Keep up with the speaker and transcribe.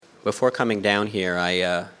before coming down here,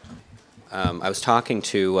 I was talking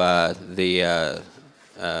to the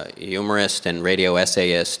humorist and radio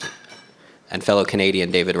essayist and fellow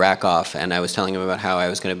Canadian David Rakoff, and I was telling him about how I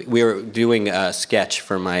was going to be. We were doing a sketch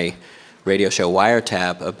for my radio show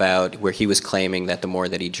Wiretap about where he was claiming that the more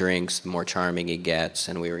that he drinks, the more charming he gets,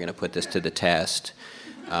 and we were going to put this to the test.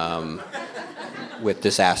 With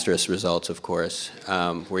disastrous results, of course,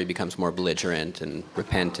 where he becomes more belligerent and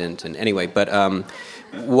repentant. And anyway, but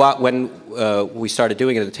when we started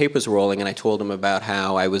doing it, the tape was rolling, and I told him about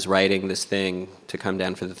how I was writing this thing to come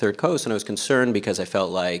down for the Third Coast, and I was concerned because I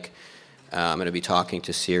felt like I'm going to be talking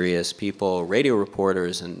to serious people, radio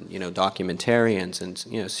reporters, and documentarians,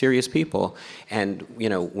 and serious people. And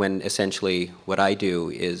when essentially what I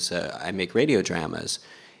do is I make radio dramas.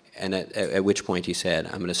 And at which point he said,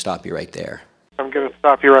 "I'm going to stop you right there." I'm going to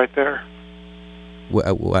stop you right there.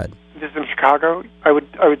 What? This is in Chicago. I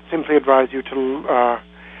would simply advise you to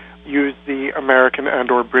use the American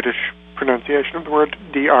and/or British pronunciation of the word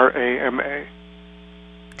drama.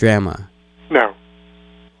 Drama. No,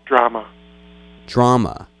 drama.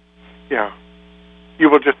 Drama. Yeah. You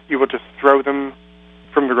will just throw them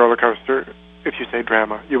from the roller coaster if you say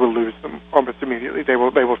drama. You will lose them almost immediately. They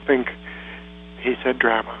will think he said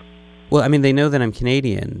drama. Well, I mean, they know that I'm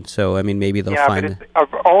Canadian, so I mean, maybe they'll find. But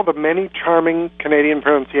of all the many charming Canadian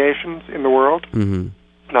pronunciations in the world,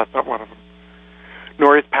 that's not one of them.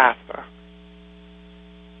 Nor is pasta.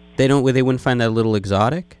 They wouldn't find that a little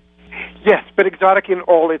exotic? Yes, but exotic in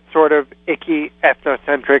all its sort of icky,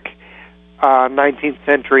 ethnocentric, 19th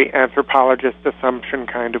century anthropologist assumption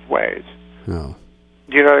kind of ways. Oh.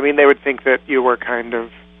 Do you know what I mean? They would think that you were kind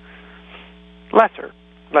of less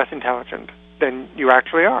intelligent than you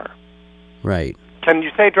actually are. Right. Can you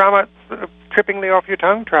say drama trippingly off your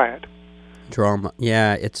tongue? Try it. Drama.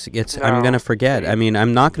 Yeah, it's. No. I'm going to forget. I mean,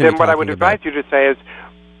 I'm not going to. Then what I would advise you to say is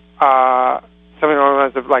something along the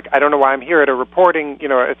lines of, like, I don't know why I'm here at a reporting,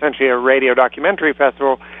 essentially a radio documentary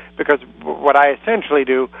festival, because what I essentially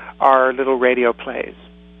do are little radio plays.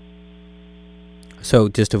 So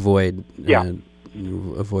just avoid. Yeah.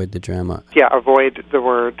 Avoid the drama. Yeah, avoid the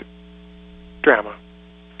word drama.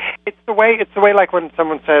 It's the way like when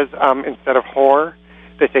someone says instead of whore,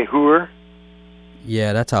 they say whore.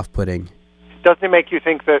 Yeah, that's off-putting. Doesn't it make you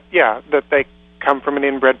think that that they come from an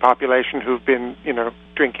inbred population who've been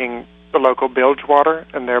drinking the local bilge water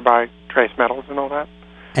and thereby trace metals and all that?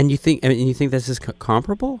 And you think this is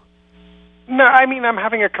comparable? No, I mean I'm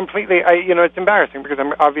having a completely it's embarrassing because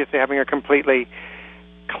I'm obviously having a completely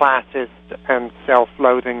classist and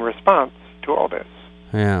self-loathing response to all this.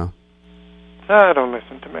 Yeah. Don't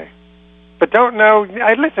listen to me. But don't know.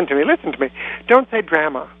 Listen to me. Don't say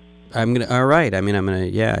drama. I'm gonna. All right. I mean, I'm gonna.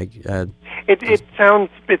 Yeah. It sounds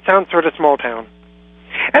sort of small town,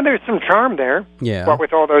 and there's some charm there. Yeah. But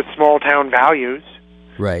with all those small town values.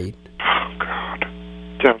 Right. Oh God!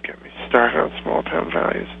 Don't get me started on small town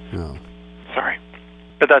values. No. Sorry,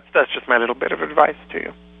 but that's just my little bit of advice to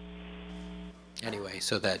you. Anyway,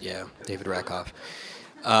 so David Rakoff.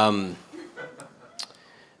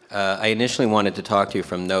 I initially wanted to talk to you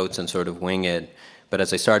from notes and sort of wing it, but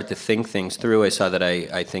as I started to think things through, I saw that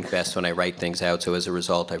I think best when I write things out, so as a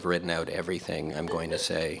result, I've written out everything I'm going to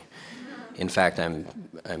say. In fact, I'm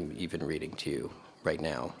even reading to you right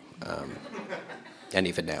now, and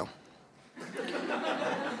even now.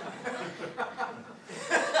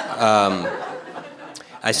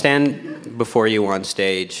 I stand before you on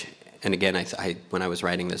stage, and again, when I was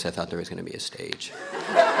writing this, I thought there was going to be a stage.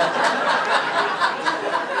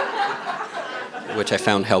 Which I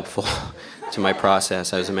found helpful to my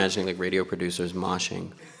process. I was imagining like radio producers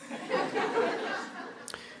moshing.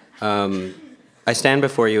 I stand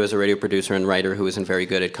before you as a radio producer and writer who isn't very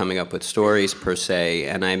good at coming up with stories per se,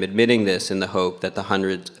 and I'm admitting this in the hope that the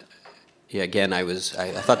hundreds. Yeah, again, I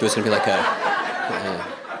thought there was going to be like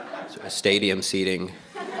a stadium seating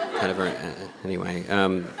kind of. Anyway,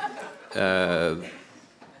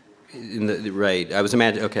 right. I was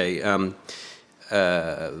imagining. Okay.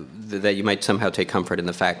 That you might somehow take comfort in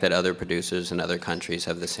the fact that other producers in other countries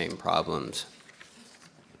have the same problems.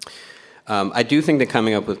 I do think that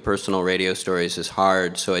coming up with personal radio stories is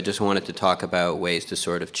hard, so I just wanted to talk about ways to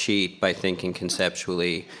sort of cheat by thinking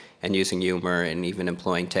conceptually and using humor and even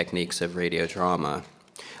employing techniques of radio drama,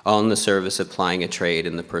 all in the service of plying a trade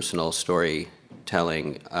in the personal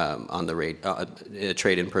storytelling a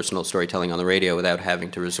trade in personal storytelling on the radio without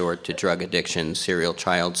having to resort to drug addiction, serial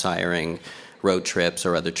child siring, road trips,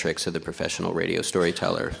 or other tricks of the professional radio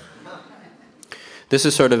storyteller. This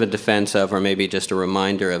is sort of a defense of, or maybe just a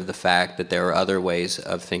reminder of the fact that there are other ways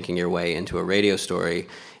of thinking your way into a radio story.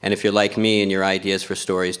 And if you're like me and your ideas for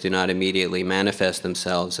stories do not immediately manifest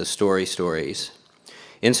themselves as stories.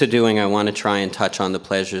 In so doing, I want to try and touch on the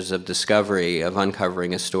pleasures of discovery, of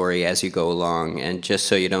uncovering a story as you go along. And just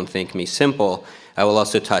so you don't think me simple, I will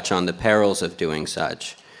also touch on the perils of doing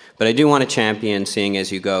such. But I do want to champion seeing as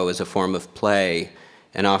you go as a form of play,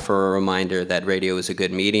 and offer a reminder that radio is a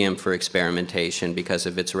good medium for experimentation because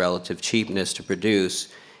of its relative cheapness to produce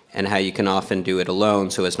and how you can often do it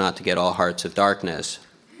alone so as not to get all hearts of darkness.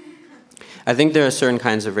 I think there are certain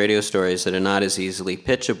kinds of radio stories that are not as easily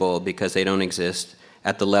pitchable because they don't exist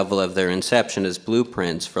at the level of their inception as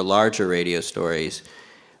blueprints for larger radio stories.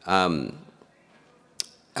 I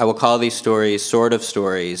will call these stories sort of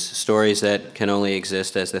stories, stories that can only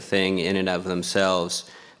exist as the thing in and of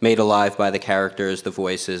themselves, made alive by the characters, the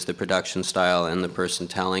voices, the production style, and the person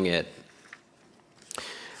telling it.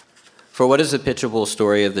 For what is the pitchable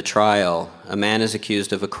story of the trial? A man is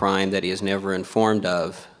accused of a crime that he is never informed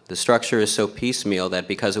of. The structure is so piecemeal that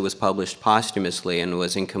because it was published posthumously and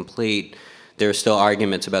was incomplete, there are still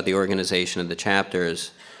arguments about the organization of the chapters.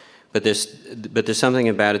 But there's something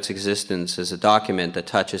about its existence as a document that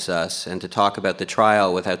touches us, and to talk about the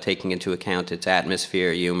trial without taking into account its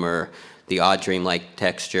atmosphere, humor, the odd dreamlike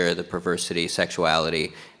texture, the perversity,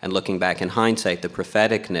 sexuality, and looking back in hindsight, the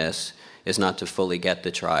propheticness is not to fully get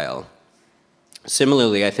the trial.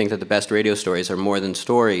 Similarly, I think that the best radio stories are more than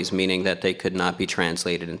stories, meaning that they could not be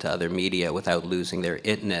translated into other media without losing their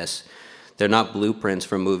itness. They're not blueprints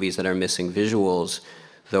for movies that are missing visuals,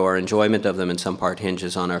 though our enjoyment of them in some part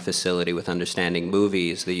hinges on our facility with understanding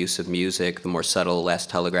movies, the use of music, the more subtle, less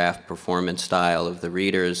telegraphed performance style of the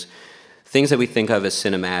readers, things that we think of as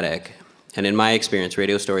cinematic. And in my experience,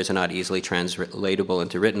 radio stories are not easily translatable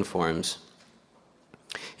into written forms.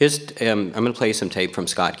 I'm going to play some tape from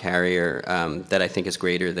Scott Carrier that I think is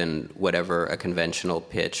greater than whatever a conventional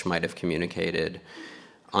pitch might have communicated.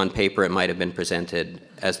 On paper, it might have been presented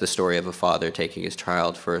as the story of a father taking his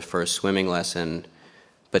child for a first swimming lesson,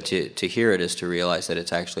 but to hear it is to realize that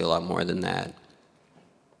it's actually a lot more than that.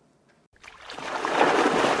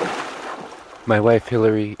 My wife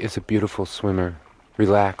Hillary is a beautiful swimmer.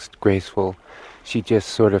 Relaxed, graceful, she just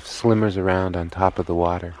sort of slimmers around on top of the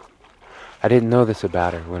water. I didn't know this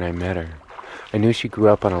about her when I met her. I knew she grew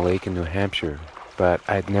up on a lake in New Hampshire, but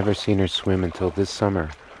I'd never seen her swim until this summer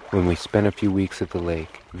when we spent a few weeks at the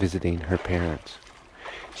lake visiting her parents.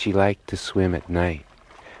 She liked to swim at night,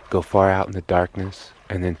 go far out in the darkness,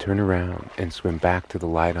 and then turn around and swim back to the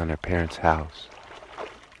light on her parents' house.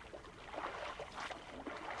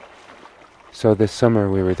 So this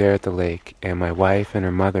summer we were there at the lake, and my wife and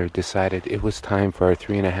her mother decided it was time for our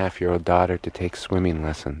 3.5-year-old daughter to take swimming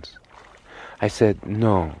lessons. I said,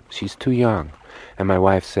 no, she's too young. And my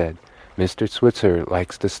wife said, Mr. Switzer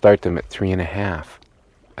likes to start them at 3.5.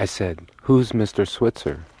 I said, who's Mr.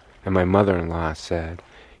 Switzer? And my mother-in-law said,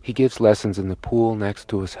 he gives lessons in the pool next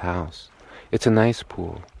to his house. It's a nice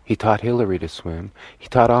pool. He taught Hillary to swim. He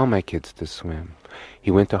taught all my kids to swim.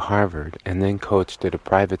 He went to Harvard and then coached at a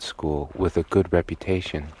private school with a good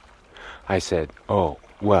reputation. I said, oh,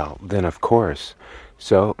 well, then of course.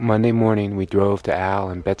 So Monday morning we drove to Al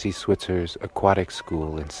and Betsy Switzer's aquatic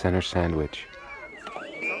school in Center Sandwich.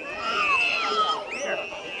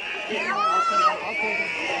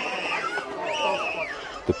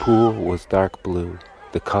 The pool was dark blue,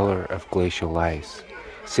 the color of glacial ice,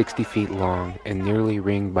 60 feet long and nearly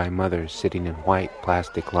ringed by mothers sitting in white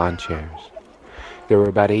plastic lawn chairs. There were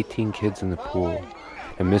about 18 kids in the pool,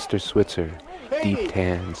 and Mr. Switzer, deep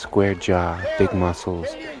tan, square jaw, big muscles,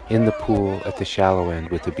 in the pool at the shallow end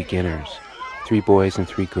with the beginners, 3 boys and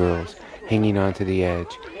 3 girls, hanging onto the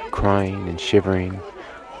edge, crying and shivering,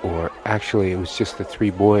 or actually it was just the 3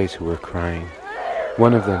 boys who were crying.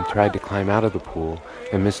 One of them tried to climb out of the pool,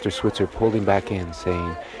 and Mr. Switzer pulled him back in,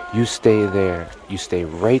 saying, you stay there, you stay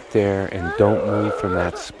right there, and don't move from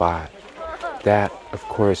that spot. That, of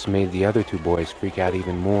course, made the other 2 boys freak out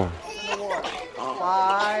even more.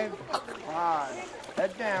 5,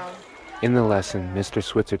 head down. In the lesson, Mr.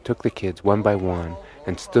 Switzer took the kids one by one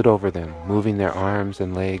and stood over them, moving their arms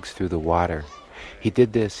and legs through the water. He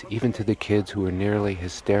did this even to the kids who were nearly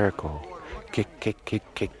hysterical. Kick, kick, kick,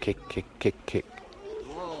 kick, kick, kick, kick, kick.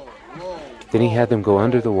 Then he had them go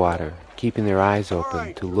under the water, keeping their eyes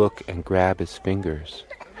open to look and grab his fingers.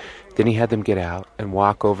 Then he had them get out and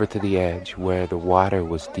walk over to the edge where the water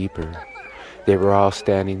was deeper. They were all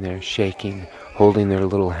standing there, shaking, holding their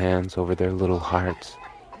little hands over their little hearts.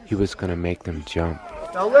 He was going to make them jump.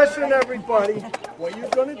 Now listen, everybody. What you're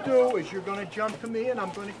going to do is you're going to jump to me, and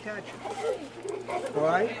I'm going to catch you. All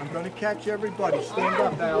right? I'm going to catch everybody. Stand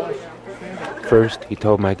up, Alice. Stand up. First, he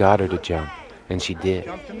told my daughter to jump, and she did,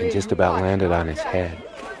 and just about landed on his head.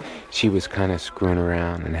 She was kind of screwing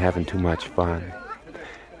around and having too much fun.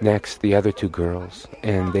 Next, the other two girls,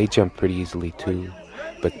 and they jumped pretty easily too.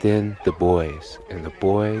 But then the boys, and the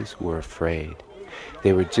boys were afraid.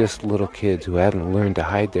 They were just little kids who hadn't learned to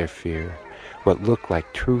hide their fear, what looked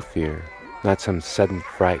like true fear, not some sudden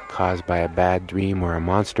fright caused by a bad dream or a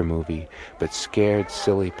monster movie, but scared,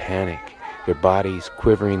 silly panic, their bodies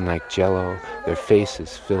quivering like jello, their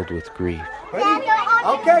faces filled with grief. Ready?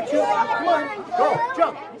 I'll catch you. Come on. Go.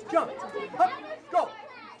 Jump. Jump. Up. Go.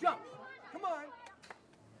 Jump. Come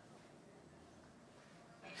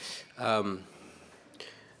on.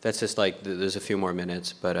 That's just like, there's a few more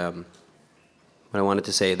minutes, but what I wanted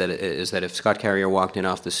to say is that if Scott Carrier walked in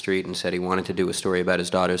off the street and said he wanted to do a story about his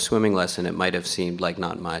daughter's swimming lesson, it might have seemed like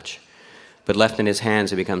not much. But left in his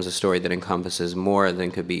hands, it becomes a story that encompasses more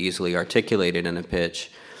than could be easily articulated in a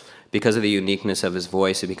pitch. Because of the uniqueness of his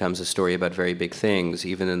voice, it becomes a story about very big things.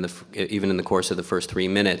 Even in the course of the first 3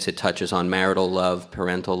 minutes, it touches on marital love,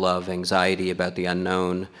 parental love, anxiety about the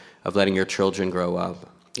unknown, of letting your children grow up.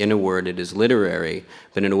 In a word, it is literary,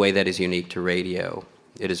 but in a way that is unique to radio.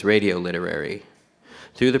 It is radio literary.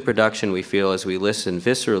 Through the production, we feel as we listen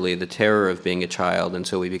viscerally the terror of being a child, and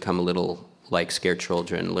so we become a little like scared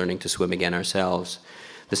children, learning to swim again ourselves.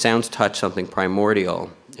 The sounds touch something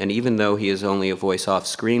primordial, and even though he is only a voice off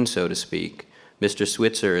screen, so to speak, Mr.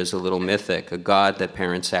 Switzer is a little mythic, a god that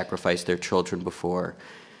parents sacrificed their children before.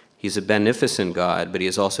 He's a beneficent god, but he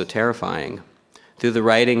is also terrifying. Through the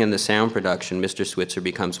writing and the sound production, Mr. Switzer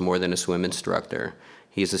becomes more than a swim instructor.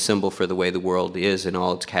 He is a symbol for the way the world is in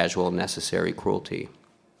all its casual, necessary cruelty.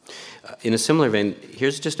 In a similar vein,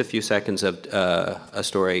 here's just a few seconds of a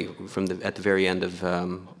story at the very end of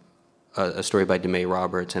a story by DeMay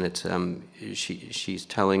Roberts, and it's she's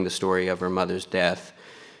telling the story of her mother's death,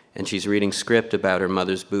 and she's reading script about her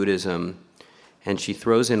mother's Buddhism, and she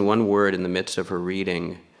throws in one word in the midst of her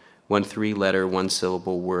reading, one 3-letter,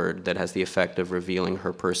 1-syllable word that has the effect of revealing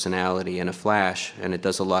her personality in a flash, and it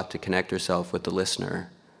does a lot to connect herself with the listener,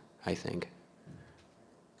 I think.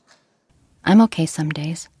 I'm okay some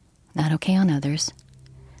days, not okay on others.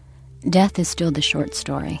 Death is still the short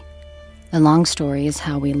story. The long story is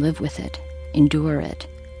how we live with it, endure it,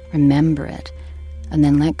 remember it, and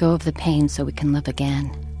then let go of the pain so we can live again.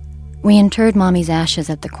 We interred Mommy's ashes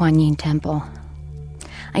at the Kuan Yin temple.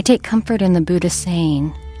 I take comfort in the Buddhist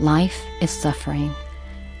saying, life is suffering,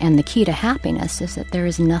 and the key to happiness is that there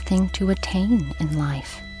is nothing to attain in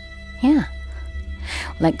life. Yeah.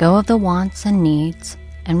 Let go of the wants and needs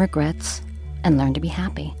and regrets and learn to be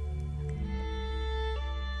happy.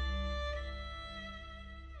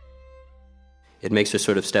 It makes her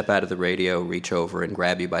sort of step out of the radio, reach over and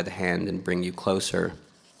grab you by the hand and bring you closer.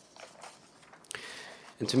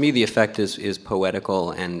 And to me, the effect is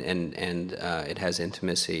poetical and it has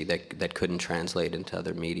intimacy that couldn't translate into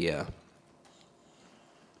other media.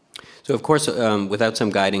 So of course, without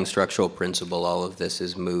some guiding structural principle, all of this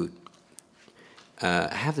is moot.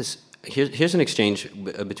 Here's an exchange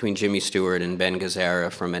between Jimmy Stewart and Ben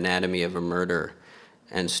Gazzara from Anatomy of a Murder.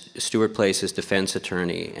 And Stewart plays his defense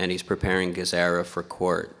attorney, and he's preparing Gazzara for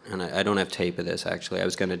court. And I don't have tape of this, actually. I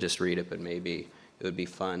was going to just read it, but maybe it would be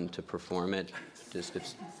fun to perform it. Just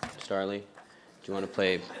if Starley, do you want to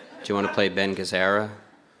play Ben Gazzara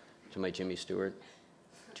to my Jimmy Stewart?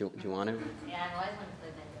 Do you want to? Yeah, I always want to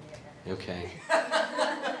play Ben Gazzara. Okay.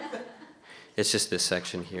 It's just this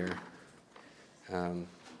section here.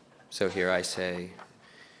 So here I say.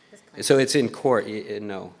 So it's in court.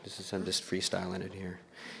 No, I'm just freestyling it here.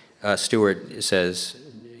 Stewart says,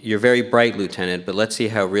 "You're very bright, Lieutenant, but let's see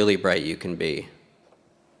how really bright you can be."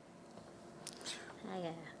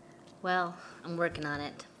 Well, I'm working on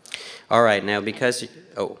it. All right, now because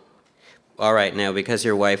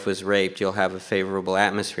your wife was raped, you'll have a favorable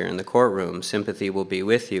atmosphere in the courtroom. Sympathy will be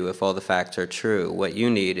with you if all the facts are true. What you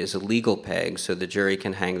need is a legal peg so the jury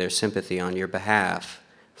can hang their sympathy on your behalf.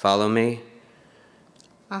 Follow me?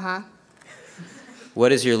 Uh-huh.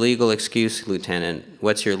 What is your legal excuse, Lieutenant?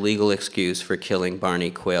 What's your legal excuse for killing Barney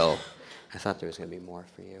Quill? I thought there was going to be more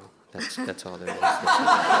for you. That's all there is.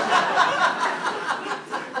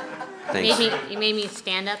 Thanks. You made me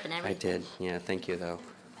stand up and everything. I did. Yeah, thank you, though.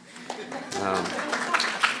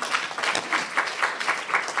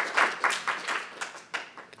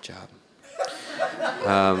 Good job.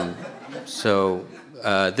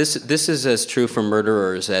 This is as true for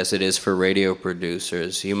murderers as it is for radio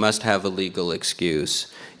producers. You must have a legal excuse.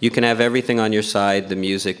 You can have everything on your side, the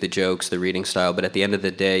music, the jokes, the reading style, but at the end of the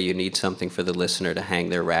day, you need something for the listener to hang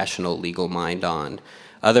their rational, legal mind on.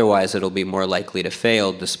 Otherwise, it'll be more likely to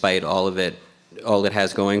fail despite all it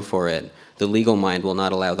has going for it. The legal mind will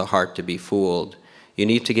not allow the heart to be fooled. You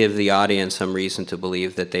need to give the audience some reason to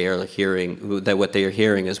believe that that what they are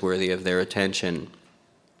hearing is worthy of their attention.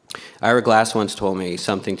 Ira Glass once told me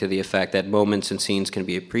something to the effect that moments and scenes can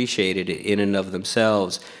be appreciated in and of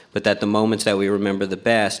themselves, but that the moments that we remember the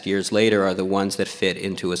best years later are the ones that fit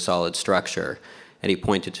into a solid structure. And he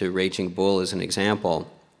pointed to Raging Bull as an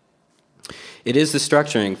example. It is the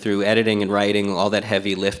structuring through editing and writing, all that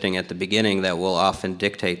heavy lifting at the beginning, that will often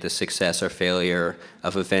dictate the success or failure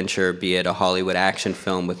of a venture, be it a Hollywood action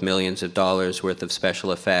film with millions of dollars worth of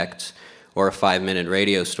special effects or a 5-minute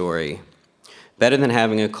radio story. Better than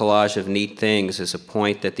having a collage of neat things is a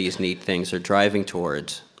point that these neat things are driving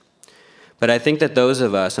towards. But I think that those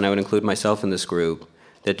of us, and I would include myself in this group,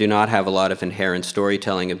 that do not have a lot of inherent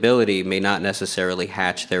storytelling ability may not necessarily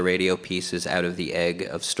hatch their radio pieces out of the egg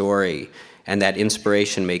of story, and that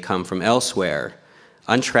inspiration may come from elsewhere.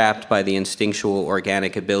 Untrapped by the instinctual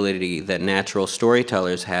organic ability that natural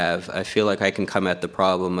storytellers have, I feel like I can come at the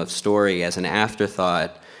problem of story as an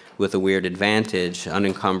afterthought with a weird advantage,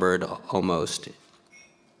 unencumbered almost,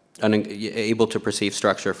 able to perceive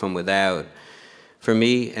structure from without. For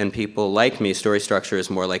me and people like me, story structure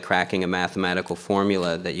is more like cracking a mathematical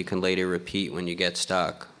formula that you can later repeat when you get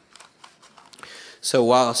stuck. So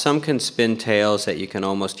while some can spin tales that you can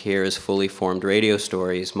almost hear as fully formed radio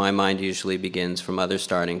stories, my mind usually begins from other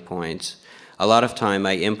starting points. A lot of time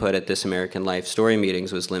my input at This American Life story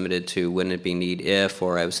meetings was limited to wouldn't it be neat if,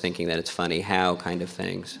 or I was thinking that it's funny how kind of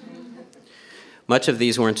things. Much of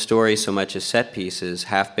these weren't stories so much as set pieces,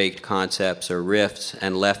 half-baked concepts or riffs,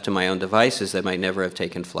 and left to my own devices that might never have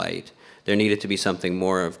taken flight. There needed to be something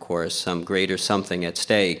more, of course, some greater something at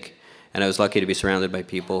stake, and I was lucky to be surrounded by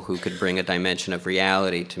people who could bring a dimension of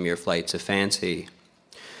reality to mere flights of fancy.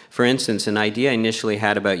 For instance, an idea I initially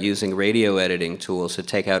had about using radio editing tools to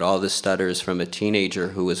take out all the stutters from a teenager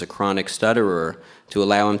who was a chronic stutterer to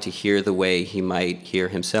allow him to hear the way he might hear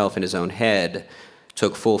himself in his own head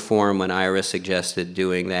took full form when Ira suggested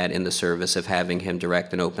doing that in the service of having him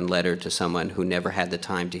direct an open letter to someone who never had the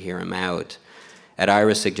time to hear him out. At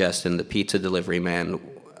Ira's suggestion, the pizza delivery man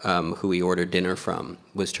who he ordered dinner from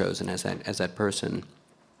was chosen as that person.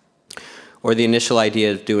 Or the initial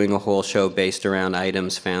idea of doing a whole show based around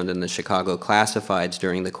items found in the Chicago classifieds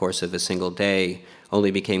during the course of a single day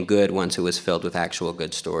only became good once it was filled with actual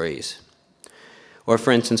good stories. Or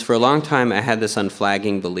for instance, for a long time I had this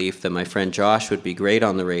unflagging belief that my friend Josh would be great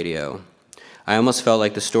on the radio. I almost felt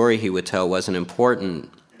like the story he would tell wasn't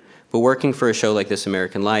important. But working for a show like This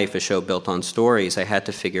American Life, a show built on stories, I had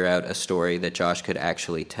to figure out a story that Josh could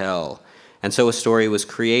actually tell. And so a story was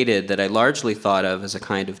created that I largely thought of as a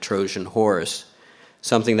kind of Trojan horse,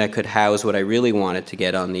 something that could house what I really wanted to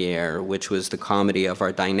get on the air, which was the comedy of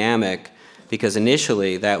our dynamic, because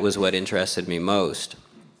initially that was what interested me most.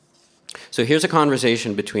 So here's a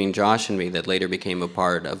conversation between Josh and me that later became a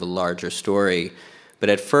part of a larger story, but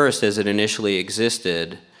at first, as it initially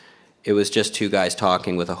existed, it was just two guys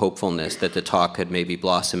talking with a hopefulness that the talk could maybe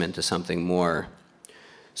blossom into something more.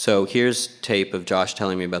 So here's tape of Josh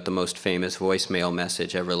telling me about the most famous voicemail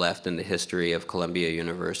message ever left in the history of Columbia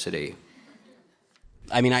University.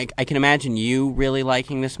 I mean, I can imagine you really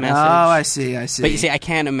liking this message. Oh, I see. But you see, I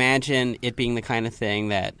can't imagine it being the kind of thing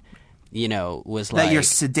that, was like... That your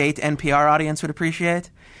sedate NPR audience would appreciate?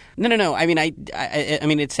 No. I mean, I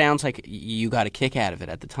mean, it sounds like you got a kick out of it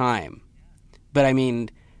at the time. But I mean...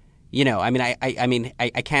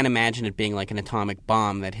 I can't imagine it being like an atomic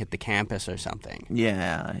bomb that hit the campus or something.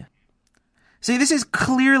 Yeah. See, this is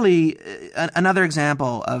clearly another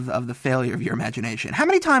example of the failure of your imagination. How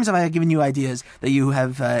many times have I given you ideas that you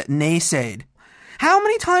have naysayed? How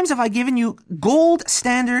many times have I given you gold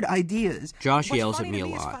standard ideas? Josh yells at me a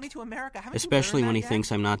lot, especially when he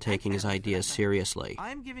thinks I'm not taking his ideas seriously.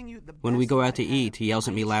 When we go out to eat, he yells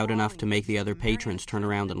at me loud enough to make the other patrons turn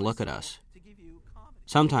around and look at us.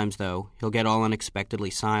 Sometimes, though, he'll get all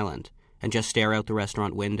unexpectedly silent and just stare out the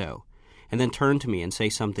restaurant window, and then turn to me and say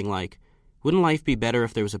something like, "Wouldn't life be better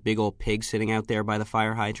if there was a big old pig sitting out there by the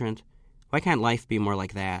fire hydrant? Why can't life be more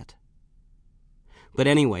like that?" But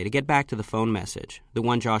anyway, to get back to the phone message, the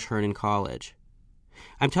one Josh heard in college.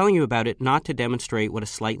 I'm telling you about it not to demonstrate what a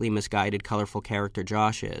slightly misguided, colorful character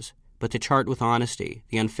Josh is, but to chart with honesty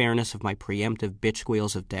the unfairness of my preemptive bitch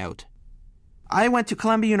squeals of doubt. I went to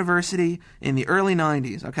Columbia University in the early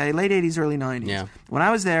 90s, okay? Late 80s, early 90s. Yeah. When I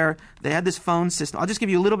was there, they had this phone system. I'll just give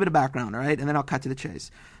you a little bit of background, all right? And then I'll cut to the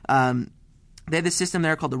chase. they had this system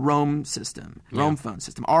there called the Roam system, Roam phone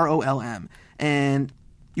system, ROLM, and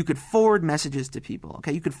you could forward messages to people.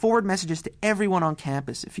 Okay, you could forward messages to everyone on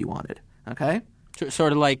campus if you wanted. Okay,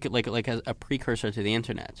 sort of like a precursor to the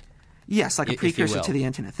internet. Yes, like a precursor to the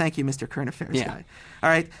internet. Thank you, Mr. Current Affairs guy. All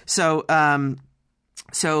right, so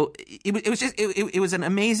it was an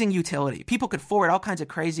amazing utility. People could forward all kinds of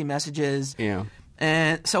crazy messages. Yeah.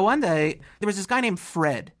 And so one day there was this guy named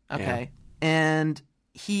Fred. Okay, and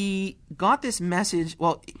he got this message.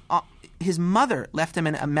 Well, his mother left him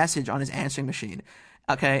a message on his answering machine.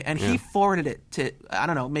 Okay, and he forwarded it to, I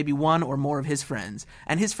don't know, maybe one or more of his friends.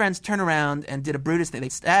 And his friends turned around and did a Brutus thing. They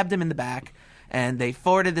stabbed him in the back, and they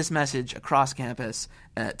forwarded this message across campus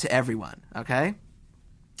to everyone. Okay?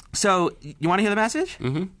 So, you want to hear the message?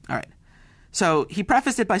 Mm-hmm. All right. So, he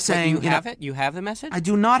prefaced it by saying... Wait, you have it? You have the message? I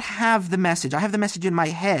do not have the message. I have the message in my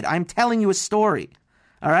head. I'm telling you a story.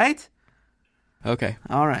 All right? Okay.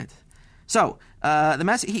 All right. So, the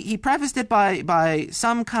message, he prefaced it by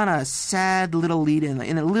some kind of sad little lead-in.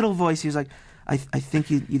 In a little voice, he was like, I think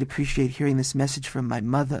you'd appreciate hearing this message from my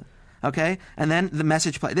mother. Okay? And then the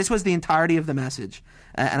message played. This was the entirety of the message.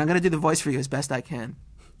 And I'm going to do the voice for you as best I can.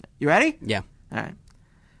 You ready? Yeah. All right.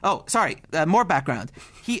 Oh, sorry. More background.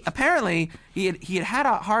 He apparently had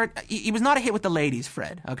a hard. He was not a hit with the ladies,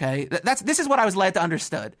 Fred. Okay, this is what I was led to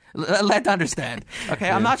understand. Okay,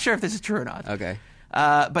 I'm not sure if this is true or not. Okay.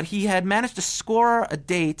 But he had managed to score a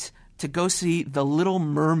date to go see The Little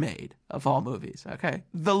Mermaid of all movies. Okay,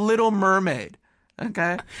 The Little Mermaid.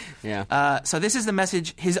 Okay. Yeah. So this is the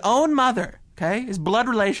message his own mother, okay, his blood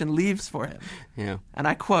relation, leaves for him. Yeah. And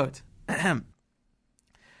I quote.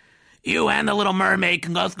 You and the Little Mermaid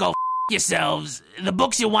can both go f*** yourselves. The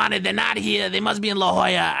books you wanted, they're not here. They must be in La Jolla.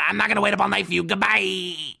 I'm not going to wait up all night for you.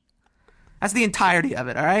 Goodbye. That's the entirety of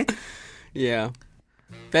it, all right? Yeah.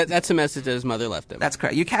 That's a message that his mother left him. That's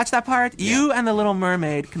correct. You catch that part? Yeah. You and the Little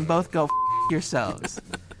Mermaid can both go f*** yourselves.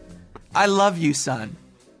 I love you, son.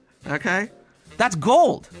 Okay? That's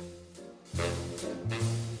gold.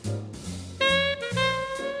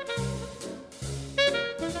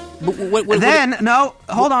 No,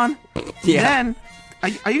 hold on. Yeah. Then, are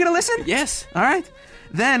you going to listen? Yes. All right.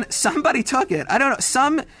 Then somebody took it. I don't know.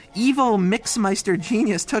 Some evil mixmeister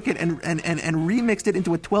genius took it and remixed it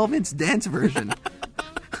into a 12-inch dance version.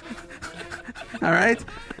 All right.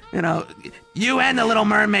 You know, you and the Little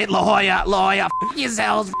Mermaid, La Jolla, f***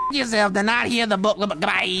 yourselves, they're not here, the book,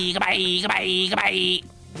 goodbye.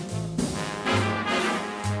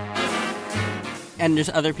 And there's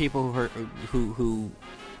other people who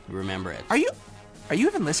remember it. Are you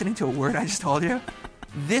even listening to a word I just told you?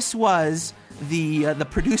 This was the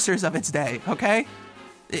producers of its day, okay?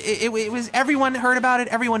 It was, everyone heard about it,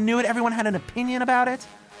 everyone knew it, everyone had an opinion about it.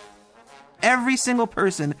 Every single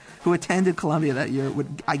person who attended Columbia that year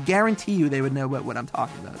I guarantee you they would know what I'm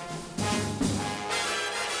talking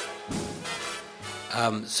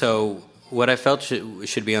about. So what I felt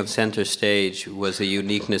should be on center stage was the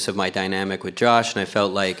uniqueness of my dynamic with Josh, and I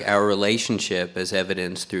felt like our relationship, as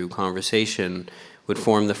evidenced through conversation, would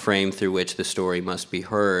form the frame through which the story must be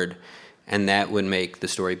heard, and that would make the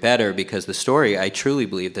story better, because the story, I truly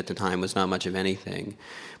believed at the time, was not much of anything.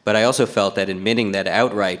 But I also felt that admitting that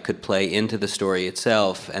outright could play into the story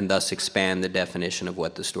itself and thus expand the definition of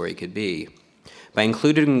what the story could be. By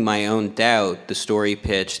including my own doubt, the story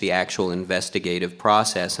pitch, the actual investigative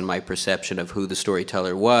process, and my perception of who the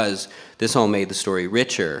storyteller was, this all made the story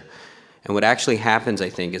richer. And what actually happens, I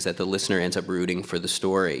think, is that the listener ends up rooting for the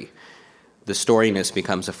story. The storiness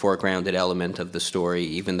becomes a foregrounded element of the story,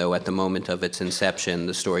 even though at the moment of its inception,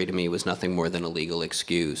 the story to me was nothing more than a legal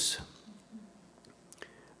excuse.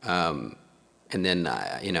 And then,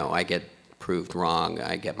 I get proved wrong.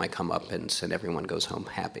 I get my comeuppance, and everyone goes home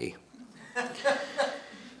happy.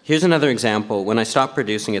 Here's another example. When I stopped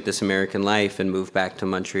producing at This American Life and moved back to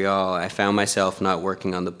Montreal, I found myself not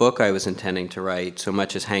working on the book I was intending to write so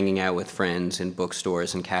much as hanging out with friends in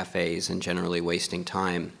bookstores and cafes and generally wasting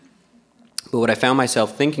time. But what I found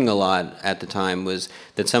myself thinking a lot at the time was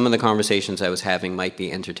that some of the conversations I was having might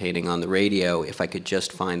be entertaining on the radio if I could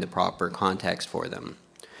just find the proper context for them.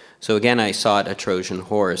 So again, I sought a Trojan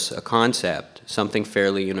horse, a concept, something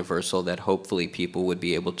fairly universal that hopefully people would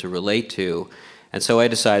be able to relate to. And so I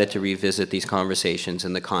decided to revisit these conversations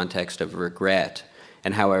in the context of regret,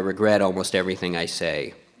 and how I regret almost everything I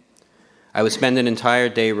say. I would spend an entire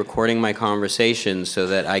day recording my conversations so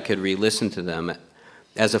that I could re-listen to them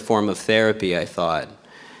as a form of therapy, I thought.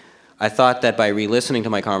 I thought that by re-listening to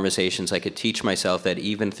my conversations, I could teach myself that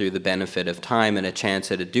even through the benefit of time and a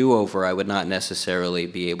chance at a do-over, I would not necessarily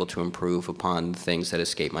be able to improve upon the things that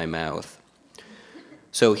escape my mouth.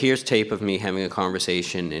 So here's tape of me having a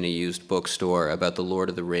conversation in a used bookstore about the Lord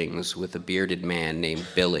of the Rings with a bearded man named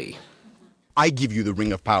Billy. I give you the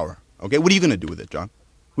Ring of Power, okay? What are you going to do with it, John?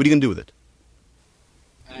 What are you going to do with it?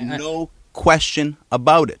 No question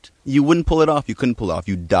about it. You wouldn't pull it off. You couldn't pull it off.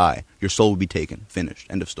 You'd die. Your soul would be taken. Finished.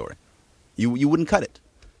 End of story. You wouldn't cut it.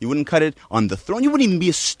 You wouldn't cut it on the throne. You wouldn't even be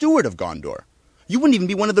a steward of Gondor. You wouldn't even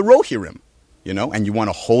be one of the Rohirrim, you know? And you want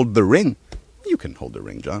to hold the ring. You can hold the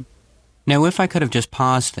ring, John. Now, if I could have just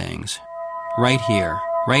paused things, right here,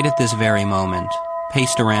 right at this very moment,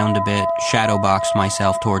 paced around a bit, shadowboxed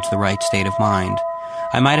myself towards the right state of mind,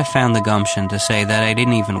 I might have found the gumption to say that I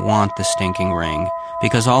didn't even want the stinking ring,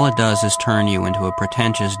 because all it does is turn you into a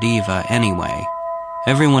pretentious diva anyway.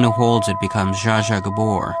 Everyone who holds it becomes Zsa Zsa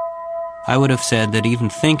Gabor. I would have said that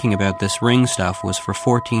even thinking about this ring stuff was for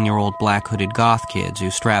 14-year-old black-hooded goth kids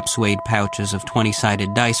who strap suede pouches of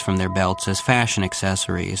 20-sided dice from their belts as fashion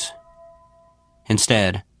accessories.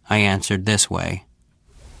 Instead, I answered this way.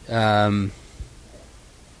 I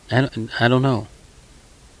don't know.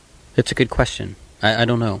 It's a good question. I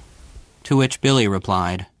don't know. To which Billy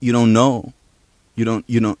replied, You don't know. You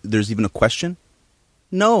don't, there's even a question?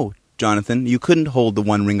 No, Jonathan, you couldn't hold the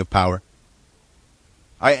one Ring of Power.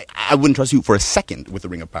 I wouldn't trust you for a second with the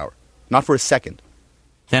Ring of Power. Not for a second.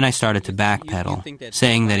 Then I started to backpedal,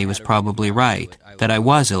 saying that he was probably right, that I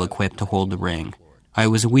was ill-equipped to hold the ring. I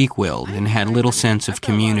was weak-willed and had little sense of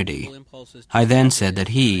community. I then said that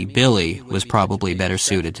he, Billy, was probably better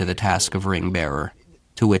suited to the task of ring-bearer.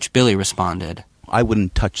 To which Billy responded, I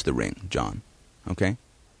wouldn't touch the ring, John. Okay?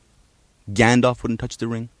 Gandalf wouldn't touch the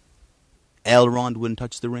ring. Elrond wouldn't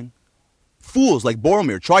touch the ring. Fools like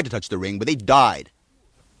Boromir tried to touch the ring, but they died.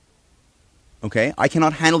 Okay? I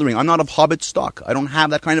cannot handle the ring. I'm not of hobbit stock. I don't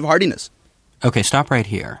have that kind of hardiness. Okay, stop right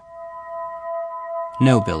here.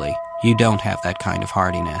 No, Billy, you don't have that kind of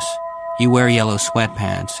hardiness. You wear yellow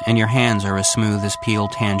sweatpants, and your hands are as smooth as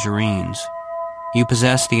peeled tangerines. You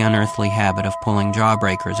possess the unearthly habit of pulling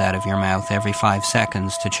jawbreakers out of your mouth every 5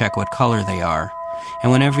 seconds to check what color they are,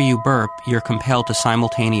 and whenever you burp, you're compelled to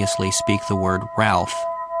simultaneously speak the word Ralph.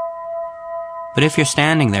 But if you're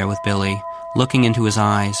standing there with Billy, looking into his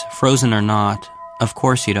eyes, frozen or not, of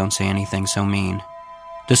course you don't say anything so mean,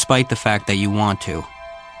 despite the fact that you want to.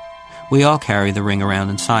 We all carry the ring around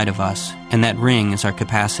inside of us, and that ring is our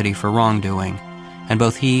capacity for wrongdoing, and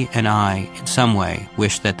both he and I, in some way,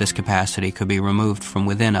 wish that this capacity could be removed from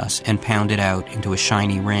within us and pounded out into a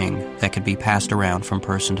shiny ring that could be passed around from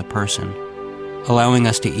person to person, allowing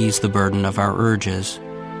us to ease the burden of our urges.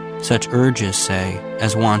 Such urges, say,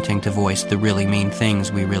 as wanting to voice the really mean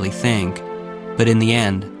things we really think, but in the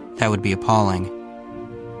end, that would be appalling.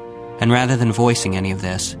 And rather than voicing any of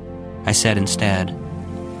this, I said instead,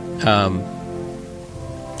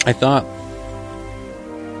 I thought,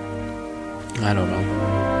 I don't know.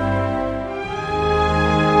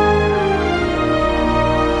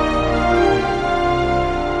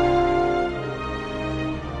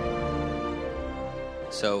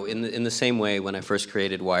 So in the same way, when I first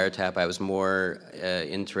created Wiretap, I was more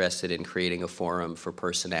interested in creating a forum for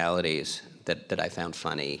personalities that I found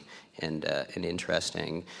funny and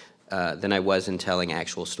interesting than I was in telling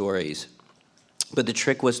actual stories. But the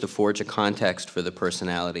trick was to forge a context for the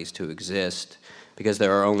personalities to exist, because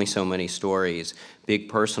there are only so many stories, big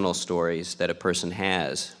personal stories, that a person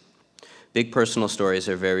has. Big personal stories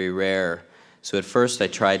are very rare, so at first I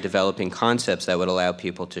tried developing concepts that would allow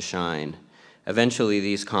people to shine. Eventually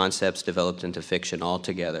these concepts developed into fiction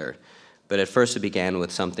altogether, but at first it began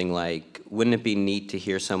with something like, wouldn't it be neat to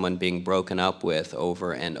hear someone being broken up with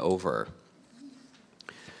over and over?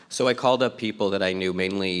 So I called up people that I knew,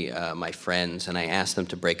 mainly my friends, and I asked them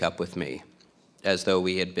to break up with me, as though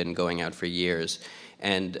we had been going out for years.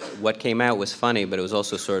 And what came out was funny, but it was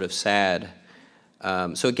also sort of sad.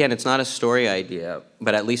 So again, it's not a story idea,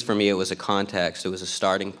 but at least for me it was a context. It was a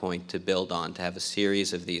starting point to build on, to have a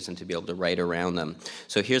series of these and to be able to write around them.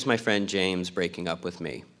 So here's my friend James breaking up with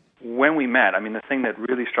me. When we met, I mean, the thing that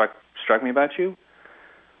really struck me about you,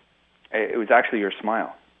 it was actually your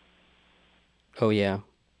smile. Oh, yeah.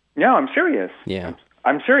 No, I'm serious. Yeah.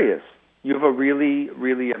 I'm serious. You have a really,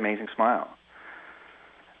 really amazing smile.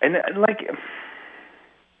 And like,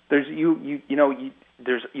 there's you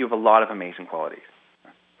have a lot of amazing qualities.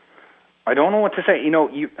 I don't know what to say.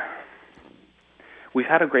 We've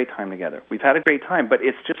had a great time together. We've had a great time, but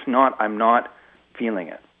it's just not. I'm not feeling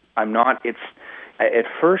it. I'm not. It's at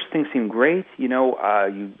first things seem great. You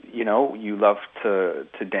love to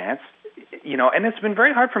dance. And it's been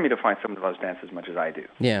very hard for me to find someone who loves dance as much as I do.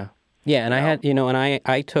 Yeah. Yeah, and I had, and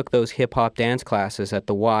I took those hip-hop dance classes at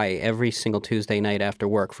the Y every single Tuesday night after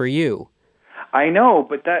work for you. I know,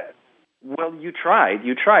 but Well, you tried,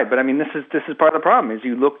 but I mean, this is part of the problem. Is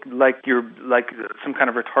you look like you're like some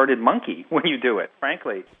kind of retarded monkey when you do it.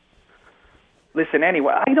 Frankly, listen.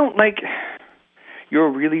 Anyway, I don't like. You're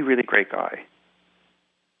a really, really great guy.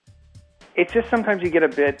 It's just sometimes you get a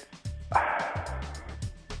bit.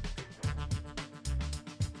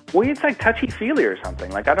 Well, it's like touchy-feely or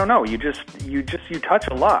something. Like, I don't know. You touch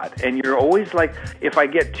a lot, and you're always like, if I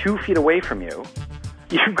get 2 feet away from you,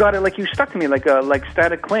 you've got it like you stuck to me like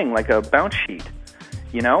static cling, like a bounce sheet.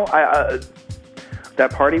 You know,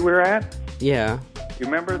 that party we were at. Yeah. You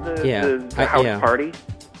remember the house party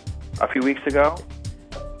a few weeks ago?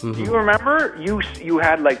 Mm-hmm. Do you remember? You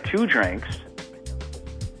had like 2 drinks,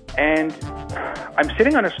 and I'm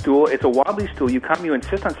sitting on a stool. It's a wobbly stool. You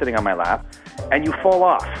insist on sitting on my lap, and you fall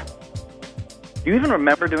off. Do you even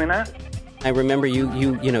remember doing that? I remember you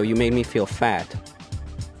made me feel fat.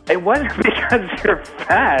 It wasn't because you're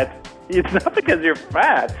fat. It's not because you're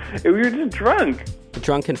fat. We were just drunk.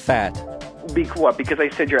 Drunk and fat. What? Because I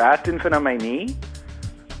said your ass didn't fit on my knee?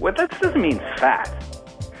 What? That doesn't mean fat.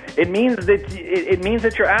 It means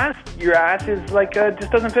that your ass is like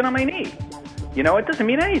just doesn't fit on my knee. You know, it doesn't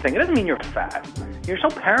mean anything. It doesn't mean you're fat. You're so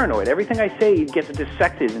paranoid. Everything I say gets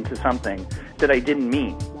dissected into something that I didn't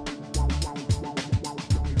mean.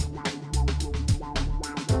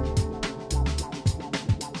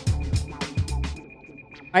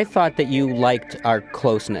 I thought that you liked our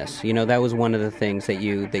closeness. You know, that was one of the things that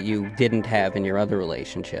you didn't have in your other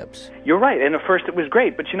relationships. You're right, and at first it was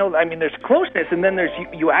great, but you know, I mean, there's closeness, and then there's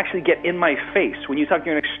you actually get in my face. When you talk,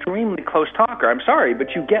 you're an extremely close talker. I'm sorry,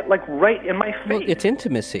 but you get like right in my face. Well, it's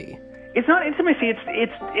intimacy. It's not intimacy.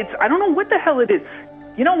 It's I don't know what the hell it is.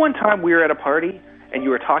 You know, one time we were at a party, and you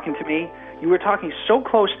were talking to me. You were talking so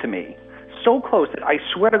close to me, so close that I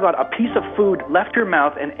swear to God, a piece of food left your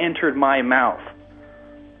mouth and entered my mouth.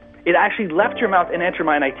 It actually left your mouth and entered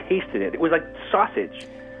mine. I tasted it. It was like sausage.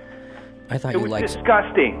 I thought you liked it. It was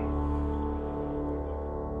disgusting.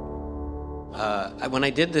 When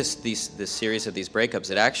I did this series of these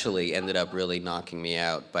breakups, it actually ended up really knocking me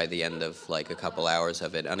out by the end of like a couple hours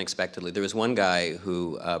of it, unexpectedly. There was one guy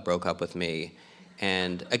who broke up with me,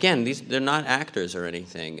 and again, they're not actors or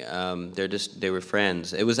anything. They were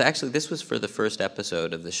friends. This was for the first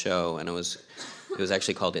episode of the show, and it was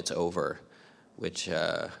actually called "It's Over," which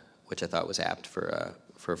I thought was apt for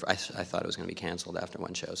I thought it was going to be canceled after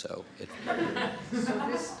one show, so it. So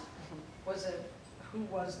this was who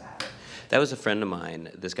was that? That was a friend of mine,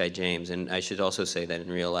 this guy James, and I should also say that in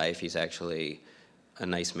real life he's actually a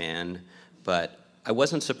nice man, but I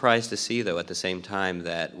wasn't surprised to see, though, at the same time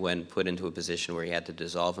that when put into a position where he had to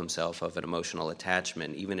dissolve himself of an emotional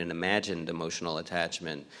attachment, even an imagined emotional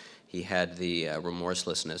attachment, he had the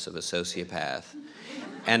remorselessness of a sociopath.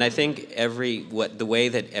 And I think the way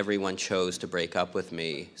that everyone chose to break up with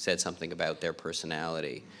me said something about their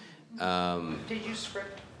personality. Did you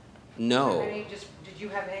script? No. Did you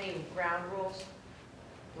have any ground rules?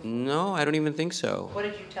 No, I don't even think so. What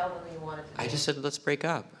did you tell them you wanted to do? I just said, let's break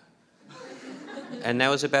up. And that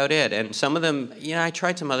was about it. And some of them, I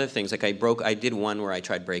tried some other things. Like I did one where I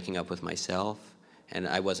tried breaking up with myself, and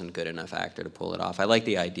I wasn't a good enough actor to pull it off. I like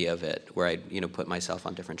the idea of it, where I put myself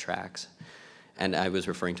on different tracks. And I was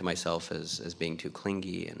referring to myself as being too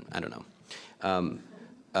clingy, and I don't know.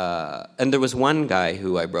 And there was one guy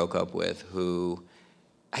who I broke up with who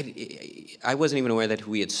I wasn't even aware that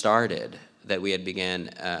we had started, that we had began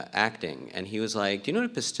acting. And he was like, do you know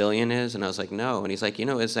what a postilion is? And I was like, no. And he's like,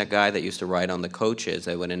 it's that guy that used to ride on the coaches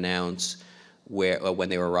that would announce when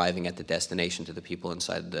they were arriving at the destination to the people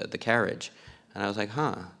inside the carriage. And I was like,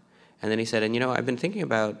 huh. And then he said, and I've been thinking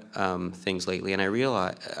about things lately, and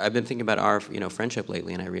I've been thinking about our friendship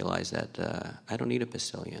lately, and I realized that I don't need a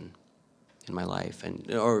postilion in my life.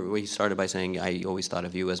 Or he started by saying, I always thought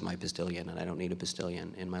of you as my postilion, and I don't need a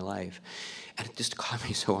postilion in my life. And it just caught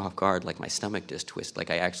me so off guard, like my stomach just twisted. Like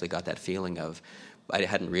I actually got that feeling of I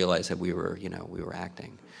hadn't realized that we were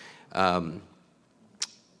acting. And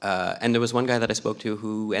there was one guy that I spoke to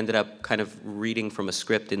who ended up kind of reading from a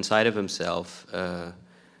script inside of himself.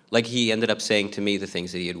 Like he ended up saying to me the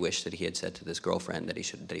things that he had wished that he had said to this girlfriend that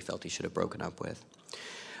he felt he should have broken up with.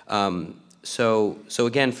 So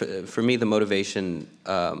again, for me, the motivation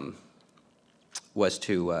was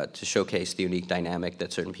to showcase the unique dynamic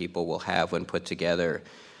that certain people will have when put together.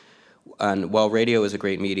 And while radio is a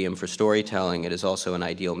great medium for storytelling, it is also an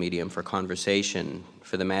ideal medium for conversation,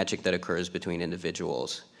 for the magic that occurs between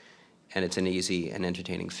individuals, and it's an easy and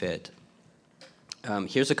entertaining fit.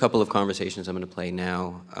 Here's a couple of conversations I'm going to play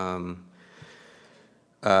now.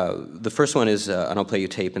 The first one is, and I'll play you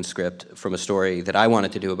tape and script from a story that I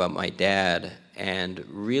wanted to do about my dad. And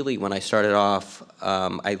really, when I started off,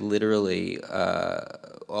 I literally,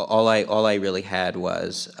 all I really had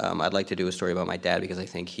was, I'd like to do a story about my dad because I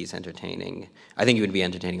think he's entertaining. I think he would be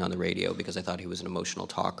entertaining on the radio because I thought he was an emotional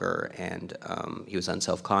talker, and he was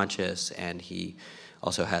unself-conscious, and he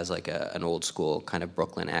also has like an old school kind of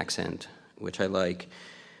Brooklyn accent, which I like.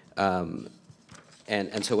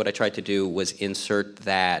 And so what I tried to do was insert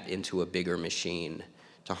that into a bigger machine,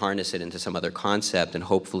 to harness it into some other concept and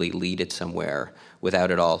hopefully lead it somewhere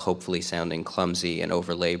without it all hopefully sounding clumsy and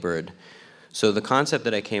overlabored. So the concept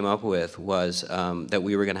that I came up with was that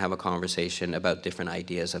we were going to have a conversation about different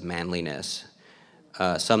ideas of manliness,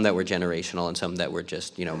 some that were generational and some that were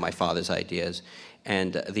just, my father's ideas.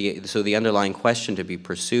 And so the underlying question to be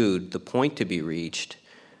pursued, the point to be reached,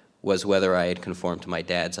 was whether I had conformed to my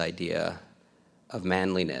dad's idea of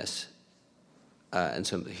manliness. And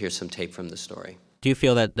so here's some tape from the story. Do you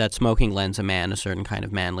feel that smoking lends a man a certain kind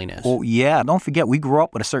of manliness? Oh, yeah. Don't forget, we grew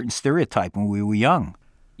up with a certain stereotype when we were young.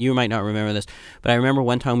 You might not remember this, but I remember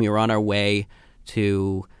one time we were on our way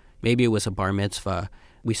to, maybe it was a bar mitzvah.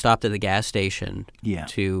 We stopped at the gas station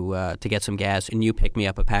to get some gas, and you picked me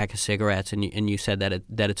up a pack of cigarettes, and you said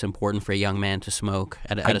that it's important for a young man to smoke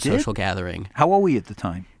at a social gathering. How old were you at the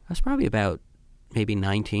time? I was probably about maybe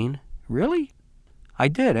 19. Really? I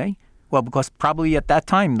did, eh? Well, because probably at that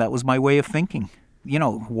time, that was my way of thinking.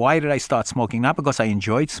 Why did I start smoking? Not because I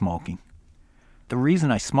enjoyed smoking. The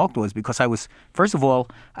reason I smoked was because first of all,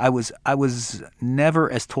 I was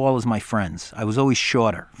never as tall as my friends. I was always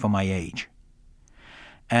shorter for my age.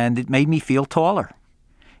 And it made me feel taller.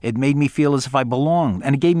 It made me feel as if I belonged.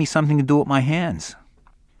 And it gave me something to do with my hands.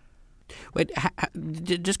 Wait,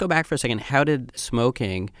 just go back for a second. How did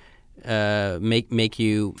smoking make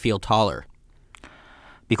you feel taller?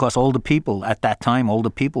 Because at that time, older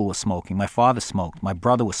people were smoking. My father smoked. My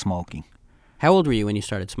brother was smoking. How old were you when you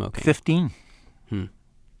started smoking? 15.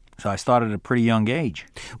 So I started at a pretty young age.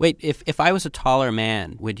 Wait, if I was a taller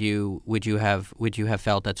man, would you have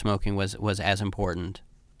felt that smoking was as important?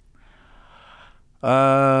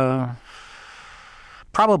 Probably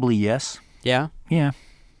yes. Yeah?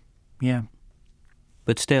 Yeah.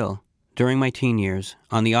 But still, during my teen years,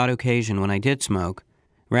 on the odd occasion when I did smoke,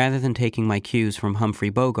 rather than taking my cues from Humphrey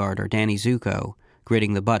Bogart or Danny Zuko,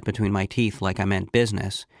 gritting the butt between my teeth like I meant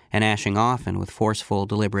business, and ashing often with forceful,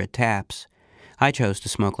 deliberate taps, I chose to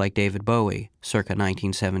smoke like David Bowie, circa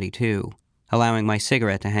 1972, allowing my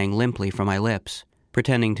cigarette to hang limply from my lips,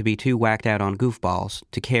 pretending to be too whacked out on goofballs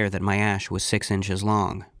to care that my ash was 6 inches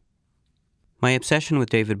long. My obsession with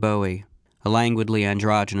David Bowie, a languidly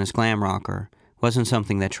androgynous glam rocker, wasn't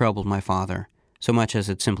something that troubled my father, so much as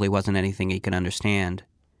it simply wasn't anything he could understand.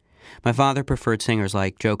 My father preferred singers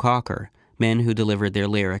like Joe Cocker, men who delivered their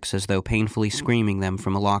lyrics as though painfully screaming them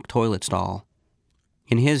from a locked toilet stall.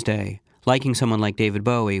 In his day, liking someone like David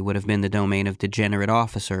Bowie would have been the domain of degenerate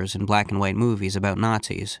officers in black and white movies about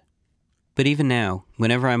Nazis. But even now,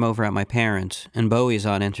 whenever I'm over at my parents' and Bowie's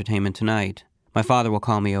on Entertainment Tonight, my father will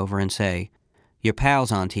call me over and say, "Your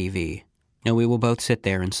pal's on TV," and we will both sit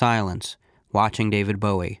there in silence, watching David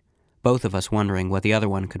Bowie, both of us wondering what the other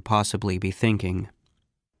one could possibly be thinking.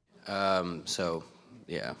 And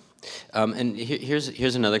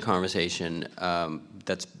here's another conversation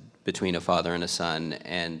that's between a father and a son,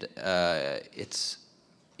 and it's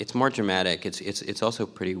more dramatic. It's also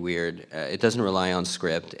pretty weird. It doesn't rely on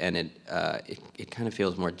script, and it kind of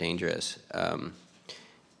feels more dangerous. I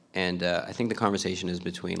think the conversation is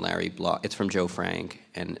between Larry Block. It's from Joe Frank,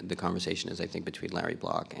 and the conversation is, I think, between Larry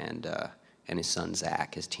Block and his son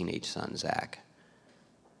Zach, his teenage son Zach.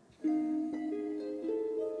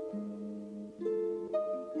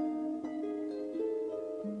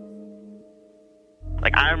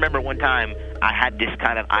 Like, I remember one time I had this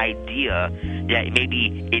kind of idea that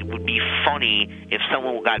maybe it would be funny if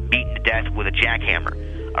someone got beaten to death with a jackhammer.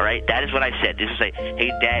 All right? That is what I said. This was like,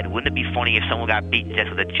 hey, Dad, wouldn't it be funny if someone got beaten to death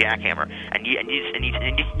with a jackhammer? And you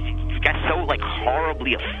got so, like,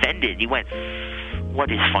 horribly offended. He went,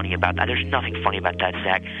 what is funny about that? There's nothing funny about that,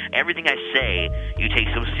 Zach. Everything I say, you take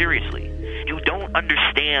so seriously. You don't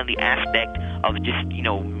understand the aspect of just,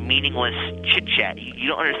 meaningless chit-chat. You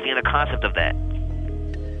don't understand the concept of that.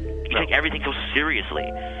 You take everything so seriously.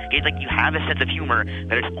 It's like you have a sense of humor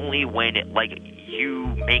that it's only when,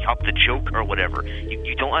 you make up the joke or whatever.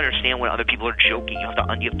 You don't understand when other people are joking. You have to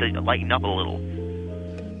lighten up a little.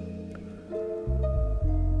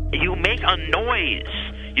 You make a noise.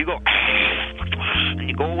 you go, and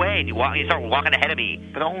you go away, and you start walking ahead of me.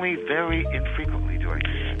 But only very infrequently do I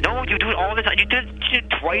do that. No, you do it all the time. You did it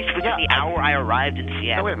twice within the hour I arrived in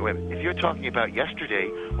Seattle. No, wait. If you're talking about yesterday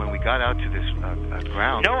when we got out to this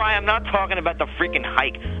ground... No, I am not talking about the freaking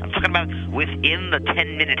hike. I'm talking about within the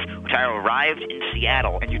 10 minutes which I arrived in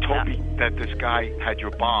Seattle. And you told me that this guy had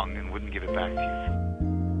your bong and wouldn't give it back to you.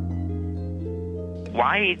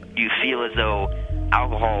 Why do you feel as though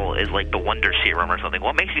alcohol is like the wonder serum or something?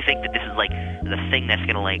 What makes you think that this is like the thing that's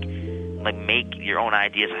gonna like make your own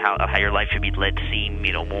ideas of how your life should be led seem,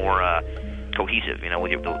 more cohesive,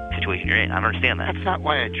 with the situation you're in? I don't understand that. That's not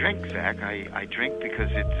why I drink, Zach. I drink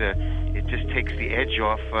because it just takes the edge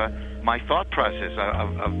off my thought process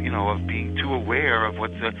of being too aware of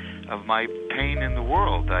of my pain in the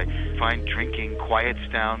world. I find drinking quiets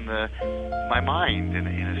down my mind in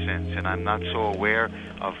a sense, and I'm not so aware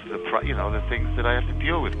of the things that I have to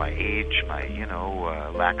deal with, my age, my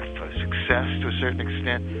lack of success to a certain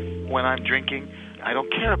extent. When I'm drinking, I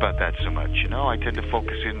don't care about that so much. I tend to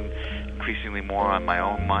focus increasingly more on my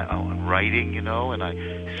own writing, and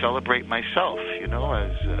I celebrate myself, as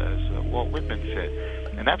Walt Whitman said.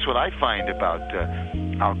 And that's what I find about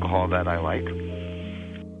alcohol that I like.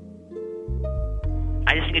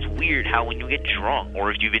 I just think it's weird how when you get drunk,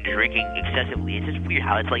 or if you've been drinking excessively, it's just weird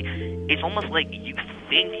how it's almost like you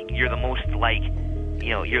think you're the most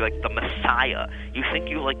you're like the Messiah. You think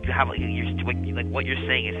you have what you're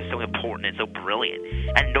saying is so important and so brilliant,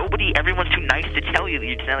 and everyone's too nice to tell you that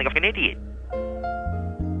you sound like an idiot.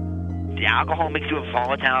 The alcohol makes you a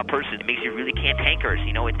volatile person. It makes you really cantankerous.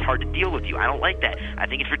 It's hard to deal with you. I don't like that. I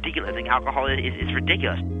think it's ridiculous. I think alcohol is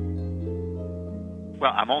ridiculous.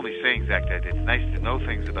 Well, I'm only saying, Zach, that it's nice to know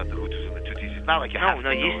things about the Hutus and the Tutsis. It's not like you have to know.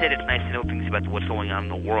 You said it's nice to know things about what's going on in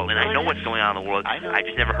the world, and I know what's going on in the world. I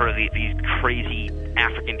just never heard of these crazy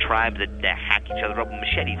African tribes that hack each other up with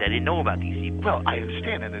machetes. I didn't know about these people. Well, I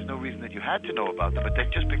understand, and there's no reason that you had to know about them, but then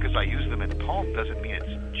just because I use them in a poem doesn't mean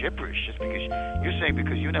it's gibberish. Just because you're saying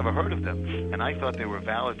because you never heard of them, and I thought they were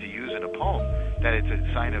valid to use in a poem, that it's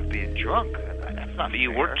a sign of being drunk. That's not fair. You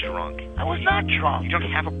were drunk. I was not drunk. You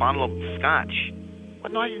drank half a bottle of scotch.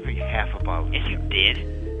 Well, not even half a bottle. Yes, you did.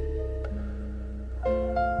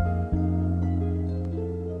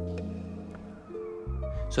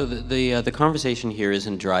 So the conversation here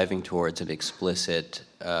isn't driving towards an explicit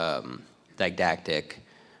didactic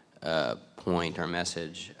point or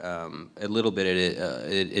message. A little bit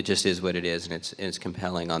it just is what it is, and it's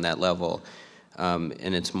compelling on that level,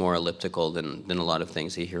 and it's more elliptical than a lot of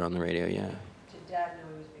things you hear on the radio. Yeah. Did Dad know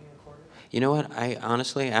he was being recorded? You know what? I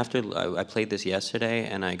honestly, after I played this yesterday,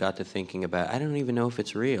 and I got to thinking about, I don't even know if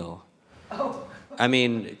it's real. Oh. I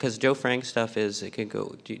mean, because Joe Frank's stuff it could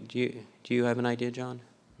go. Do you have an idea, John?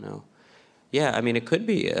 No. Yeah, I mean, it could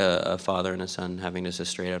be a father and a son having this a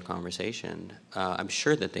straight-out conversation. I'm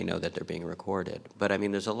sure that they know that they're being recorded, but I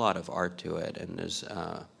mean, there's a lot of art to it, and there's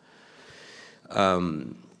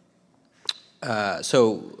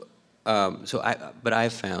but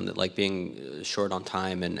I've found that being short on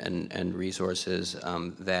time and resources,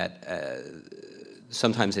 that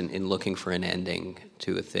sometimes in looking for an ending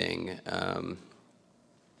to a thing,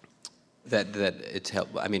 that it's help.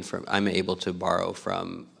 I mean, I'm able to borrow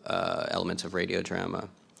from elements of radio drama,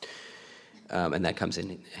 and that comes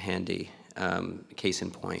in handy. Case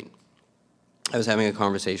in point, I was having a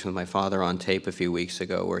conversation with my father on tape a few weeks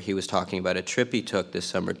ago where he was talking about a trip he took this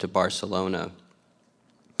summer to Barcelona.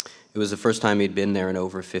 It was the first time he'd been there in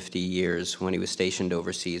over 50 years when he was stationed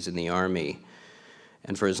overseas in the Army.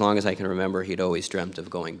 And for as long as I can remember, he'd always dreamt of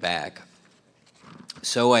going back.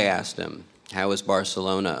 So I asked him, "How is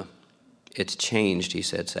Barcelona?" "It's changed," he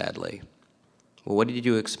said sadly. "Well, what did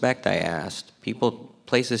you expect?" I asked.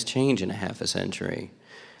 Places change in a half a century."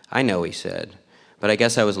 "I know," he said, "but I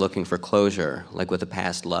guess I was looking for closure, like with a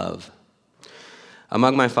past love."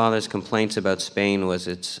 Among my father's complaints about Spain was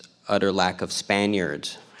its utter lack of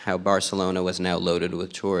Spaniards, how Barcelona was now loaded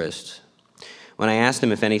with tourists. When I asked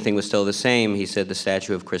him if anything was still the same, he said the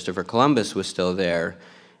statue of Christopher Columbus was still there,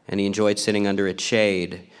 and he enjoyed sitting under its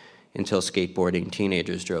shade until skateboarding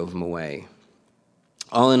teenagers drove him away.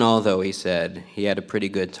 All in all, though, he said, he had a pretty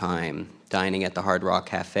good time, dining at the Hard Rock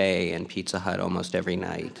Cafe and Pizza Hut almost every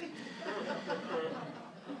night.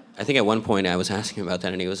 I think at one point I was asking him about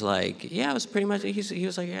that, and he was like, "Yeah, it was pretty much." He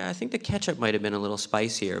was like, "Yeah, I think the ketchup might have been a little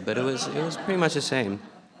spicier, but it was pretty much the same."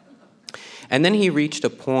 And then he reached a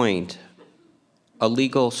point, a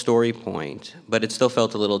legal story point, but it still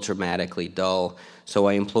felt a little dramatically dull, so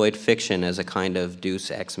I employed fiction as a kind of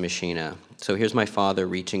deus ex machina. So here's my father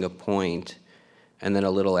reaching a point, and then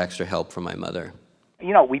a little extra help from my mother.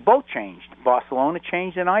 We both changed. Barcelona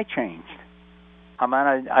changed and I changed. I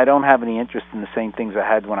mean, I don't have any interest in the same things I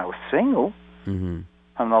had when I was single. Mm-hmm.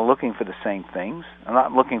 I'm not looking for the same things. I'm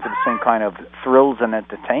not looking for the same kind of thrills and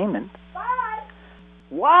entertainment.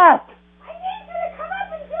 What? I need you to come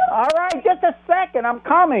up and do it. All right, just a second. I'm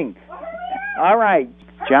coming. All right,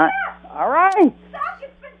 John. All right. It's been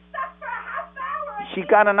stuck for a half hour. She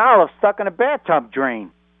got an olive stuck in a bathtub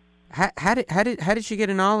drain. How did she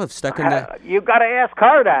get an olive stuck in the... You got to ask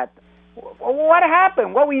her that. What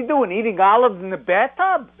happened? What were you doing? Eating olives in the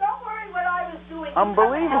bathtub? Don't worry what I was doing.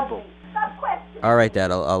 Unbelievable. Stop questioning. All right,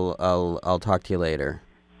 Dad. I'll talk to you later.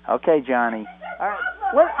 Okay, Johnny. All right.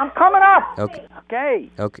 Well, I'm coming up. Okay.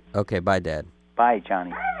 Okay. Okay. Bye, Dad. Bye,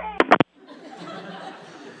 Johnny.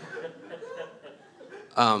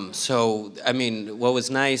 So, I mean, what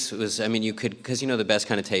was nice was, I mean, you could, because, you know, the best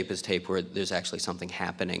kind of tape is tape where there's actually something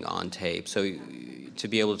happening on tape. So to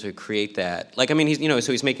be able to create that, like, I mean, he's, you know,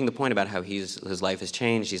 so he's making the point about how his life has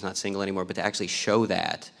changed, he's not single anymore, but to actually show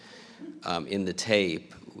that in the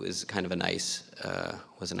tape was kind of a nice,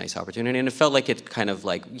 was a nice opportunity. And it felt like it kind of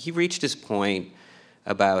like, he reached his point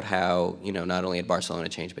about how, you know, not only had Barcelona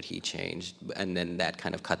changed, but he changed. And then that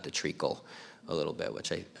kind of cut the treacle a little bit,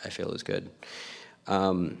 which I feel is good.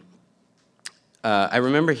 I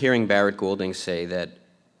remember hearing Barrett Goulding say that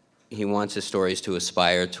he wants his stories to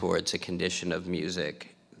aspire towards a condition of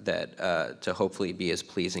music that to hopefully be as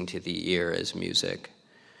pleasing to the ear as music.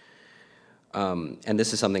 And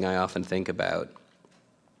this is something I often think about.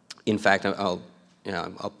 In fact, I'll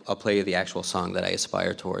play you the actual song that I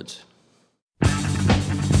aspire towards.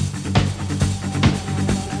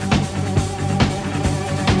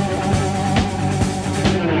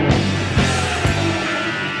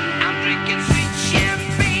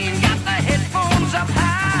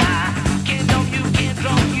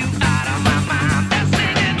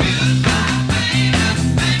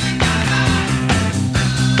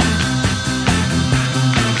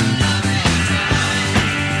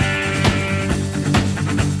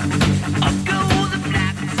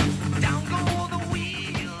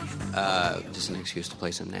 Excuse to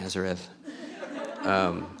play some Nazareth.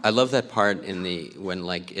 I love that part in when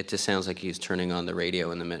like it just sounds like he's turning on the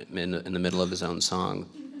radio in the middle of his own song.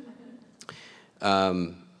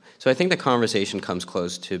 So I think the conversation comes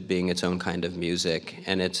close to being its own kind of music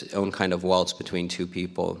and its own kind of waltz between two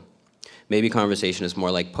people. Maybe conversation is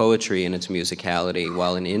more like poetry in its musicality,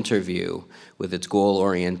 while an interview with its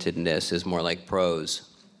goal-orientedness is more like prose.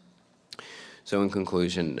 So in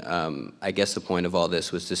conclusion, I guess the point of all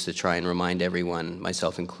this was just to try and remind everyone,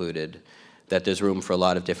 myself included, that there's room for a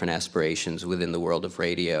lot of different aspirations within the world of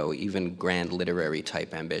radio, even grand literary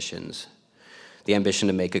type ambitions. The ambition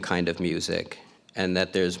to make a kind of music, and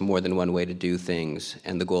that there's more than one way to do things,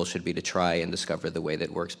 and the goal should be to try and discover the way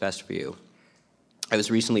that works best for you. I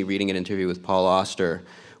was recently reading an interview with Paul Auster,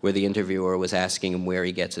 where the interviewer was asking him where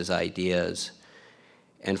he gets his ideas.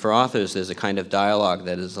 And for authors, there's a kind of dialogue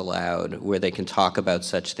that is allowed where they can talk about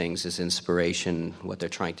such things as inspiration, what they're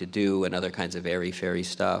trying to do, and other kinds of airy-fairy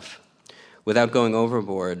stuff. Without going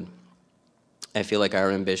overboard, I feel like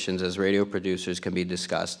our ambitions as radio producers can be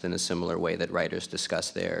discussed in a similar way that writers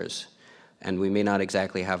discuss theirs. And we may not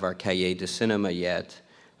exactly have our cahier de cinema yet,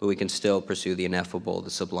 but we can still pursue the ineffable,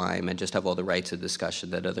 the sublime, and just have all the rights of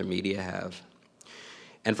discussion that other media have.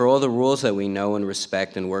 And for all the rules that we know and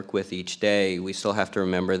respect and work with each day, we still have to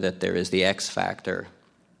remember that there is the X factor.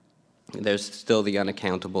 There's still the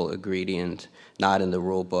unaccountable ingredient, not in the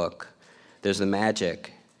rule book. There's the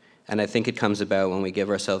magic. And I think it comes about when we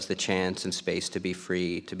give ourselves the chance and space to be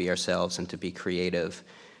free, to be ourselves, and to be creative.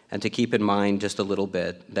 And to keep in mind just a little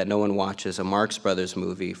bit that no one watches a Marx Brothers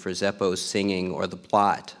movie for Zeppo's singing or the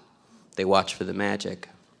plot. They watch for the magic.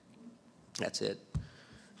 That's it.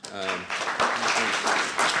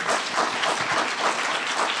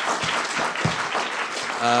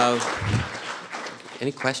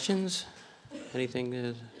 Any questions? Anything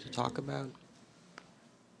to talk about?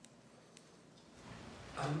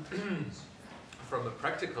 From a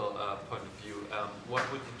practical point of view,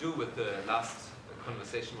 what would you do with the last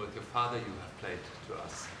conversation with your father you have played to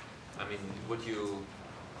us? I mean, would you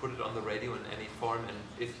put it on the radio in any form, and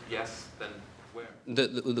if yes, then where?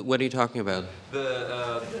 What are you talking about?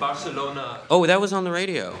 The Barcelona. Oh, that was on the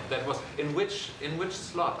radio. That was in which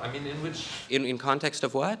slot? I mean, in which? In context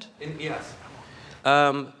of what? Yes.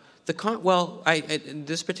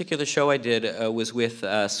 This particular show I did was with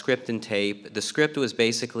script and tape. The script was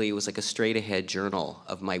basically, it was like a straight-ahead journal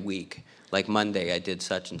of my week. Like Monday, I did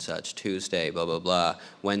such and such. Tuesday, blah blah blah.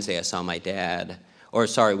 Wednesday, I saw my dad. Or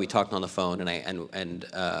sorry, we talked on the phone, and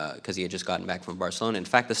because he had just gotten back from Barcelona. In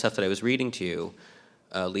fact, the stuff that I was reading to you,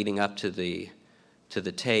 leading up to to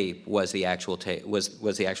the tape was the actual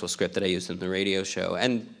was the actual script that I used in the radio show.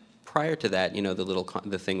 And prior to that, you know,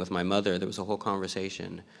 the thing with my mother, there was a whole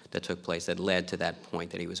conversation that took place that led to that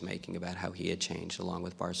point that he was making about how he had changed along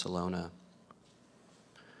with Barcelona.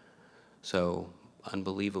 So,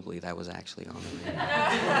 unbelievably, that was actually on the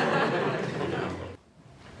radio.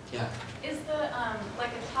 Yeah. Is the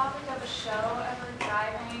like a topic of a show ever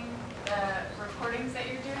driving the recordings that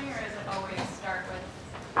you're doing, or does it always start with,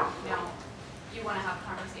 you know, you want to have a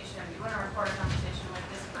conversation, you want to record a conversation with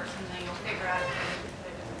this person, then you'll figure out if you can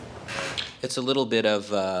put it in? It's a little bit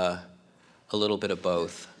of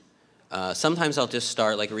both. Sometimes I'll just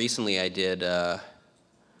start, like recently I did.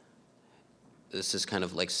 This is kind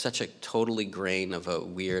of like such a totally grain of a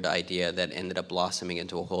weird idea that ended up blossoming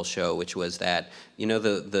into a whole show, which was that, you know,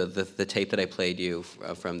 the tape that I played you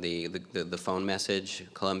from the phone message,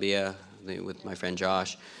 Columbia, with my friend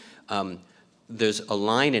Josh. There's a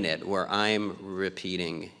line in it where I'm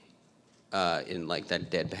repeating in like that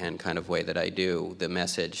deadpan kind of way that I do the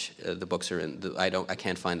message. The books are in. I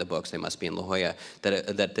can't find the books. They must be in La Jolla.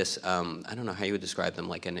 That this I don't know how you would describe them,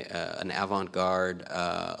 like an avant-garde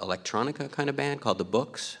electronica kind of band called the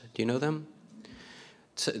Books. Do you know them?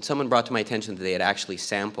 Someone brought to my attention that they had actually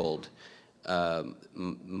sampled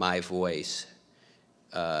my voice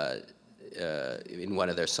in one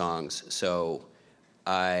of their songs. So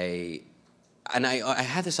I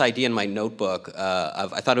had this idea in my notebook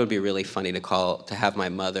I thought it would be really funny to have my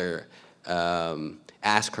mother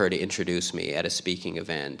ask her to introduce me at a speaking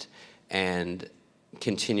event, and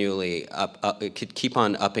continually keep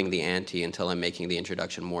on upping the ante until I'm making the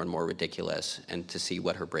introduction more and more ridiculous, and to see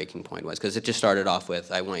what her breaking point was. Because it just started off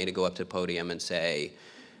with, I want you to go up to the podium and say,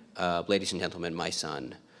 ladies and gentlemen, my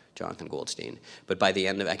son, Jonathan Goldstein. But by the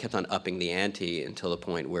end of it, I kept on upping the ante until the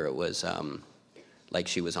point where it was like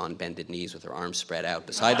she was on bended knees with her arms spread out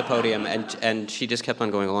beside the podium, and she just kept on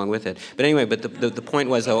going along with it. But anyway, the point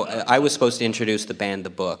was, though, I was supposed to introduce the band The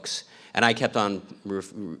Books, and I kept on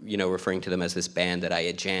referring to them as this band that I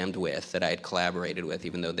had jammed with, that I had collaborated with,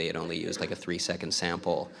 even though they had only used like a 3-second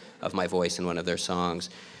sample of my voice in one of their songs.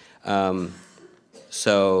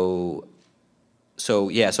 So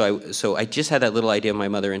I just had that little idea of my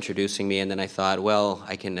mother introducing me, and then I thought, well,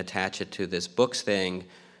 I can attach it to this Books thing.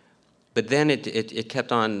 But then it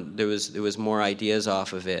kept on. There was more ideas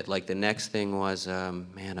off of it. Like the next thing was,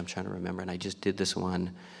 man, I'm trying to remember, and I just did this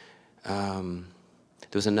one.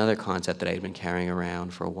 There was another concept that I had been carrying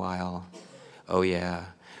around for a while. Oh yeah,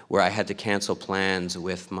 where I had to cancel plans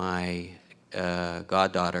with my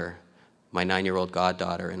goddaughter, my 9-year-old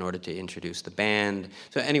goddaughter, in order to introduce the band.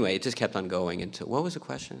 So anyway, it just kept on going into. What was the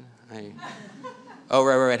question? Oh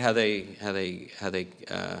right, how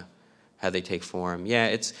they take form. Yeah,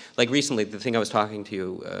 it's like recently, the thing I was talking to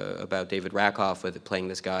you about David Rakoff with playing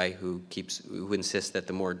this guy who insists that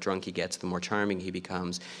the more drunk he gets, the more charming he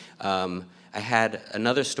becomes. I had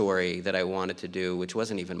another story that I wanted to do, which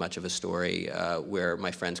wasn't even much of a story, where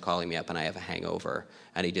my friend's calling me up and I have a hangover,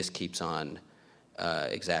 and he just keeps on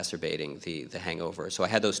exacerbating the hangover. So I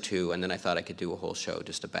had those two, and then I thought I could do a whole show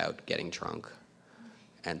just about getting drunk.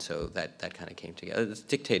 And so that kind of came together. It's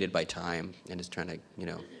dictated by time, and it's trying to,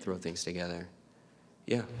 throw things together.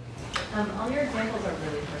 Yeah. All your examples are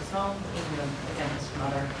really personal, even though, again, it's from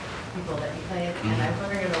other people that you played. And I was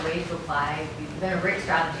wondering, are there ways to apply, there are great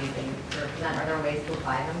strategies that you present, are there ways to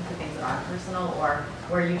apply them to things that aren't personal, or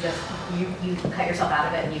where you just, you cut yourself out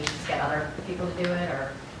of it and you just get other people to do it,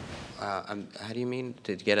 or? How do you mean,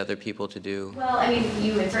 to get other people to do? Well, I mean,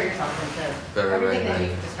 you insert yourself into everything that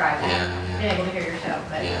you've described. I've been able to hear your show,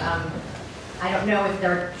 but I don't know if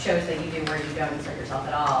there are shows that you do where you don't insert yourself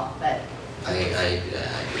at all, but... I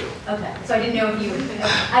do. Okay, so I didn't know if you would...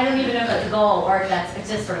 I don't even know if that's a goal, or if it's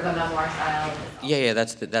just sort of a memoir style. Yeah,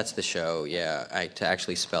 that's the show, yeah. To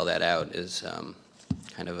actually spell that out is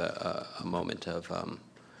kind of a moment of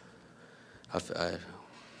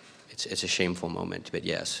it's a shameful moment, but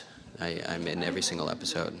yes. I'm in every single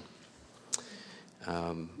episode.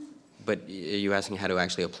 But are you asking how to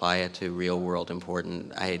actually apply it to real world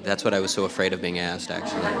important? That's what I was so afraid of being asked,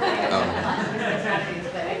 actually. But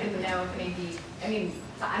I didn't know if maybe,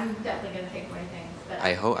 so I'm definitely going to take away things. But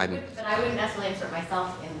I hope But I wouldn't necessarily insert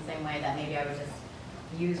myself in the same way that maybe I would just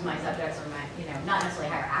use my subjects or my, not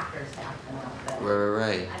necessarily hire actors to act them out. But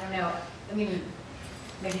right. I don't know.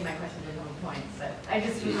 Maybe my question didn't have a point, but I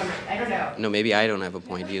just was wondering, I don't know. No, maybe I don't have a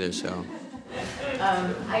point either, so.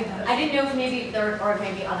 I didn't know if maybe there, or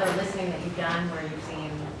maybe other listening that you've done where you've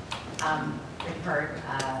seen, you've heard,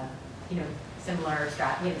 similar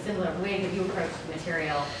way that you approach the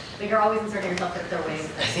material, but you're always inserting yourself if there are ways.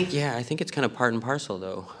 I think it's kind of part and parcel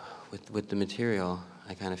though, with the material.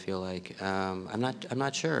 I kind of feel like I'm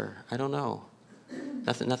not sure. I don't know.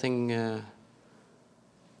 Nothing.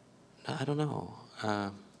 I don't know.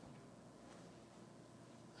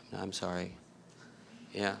 I'm sorry.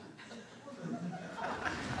 Yeah.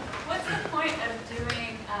 What's the point of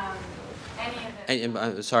doing any of it? And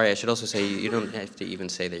I'm sorry. I should also say you don't have to even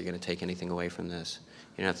say that you're going to take anything away from this.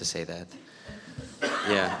 You don't have to say that.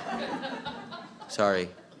 Yeah. Sorry.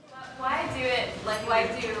 Why do it, like, why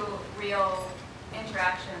do real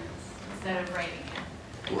interactions instead of writing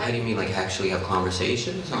it? How do you mean, like, actually have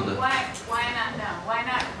conversations on the... Why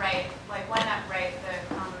not write, like, why not write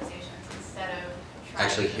the conversations instead of trying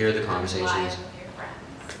Actually hear the to conversations? live with your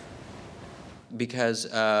friends? Because,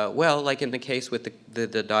 well, like in the case with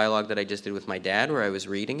the dialogue that I just did with my dad where I was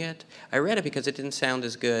reading it, I read it because it didn't sound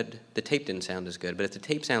as good, the tape didn't sound as good, but if the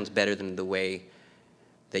tape sounds better than the way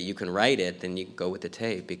that you can write it, then you can go with the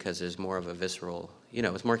tape because there's more of a visceral, you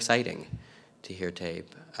know, it's more exciting to hear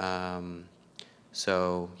tape.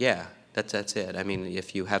 So, yeah, that's it. I mean,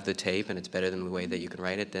 if you have the tape and it's better than the way that you can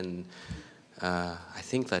write it, then I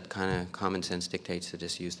think that kind of common sense dictates to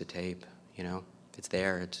just use the tape, you know? It's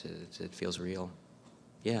there, it feels real.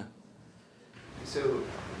 Yeah. So,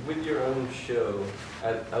 with your own show,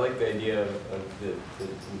 I like the idea of the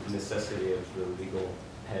necessity of the legal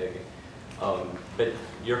peg. But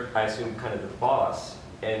you're, I assume, kind of the boss.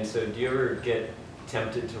 And so do you ever get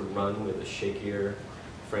tempted to run with a shakier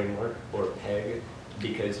framework or peg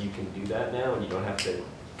because you can do that now and you don't have to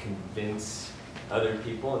convince other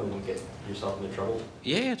people and then get yourself into trouble?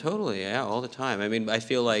 Yeah, totally. Yeah, all the time. I mean, I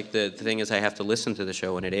feel like the thing is I have to listen to the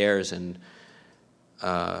show when it airs, and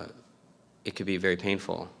it could be very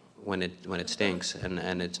painful when it stinks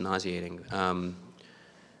and it's nauseating.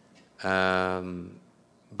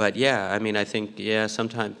 But yeah, I mean, I think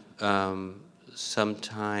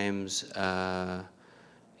sometimes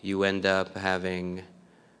you end up having,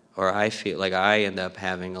 or I feel like I end up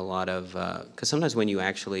having a lot of, because sometimes when you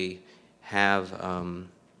actually have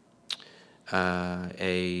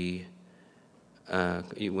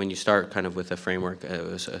when you start kind of with a framework,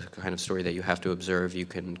 a kind of story that you have to observe, you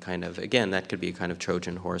can kind of, again, that could be a kind of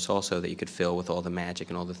Trojan horse also that you could fill with all the magic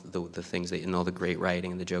and all the things that, and all the great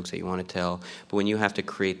writing and the jokes that you want to tell. But when you have to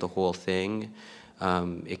create the whole thing,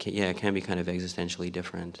 it can be kind of existentially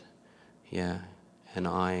different. Yeah, and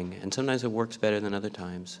awing. And sometimes it works better than other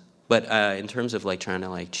times. But in terms of like trying to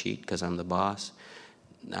like cheat because I'm the boss,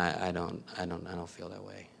 I don't feel that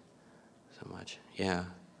way so much. Yeah.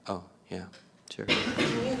 Oh, yeah. Sure.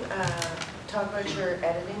 Can you talk about your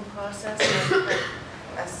editing process?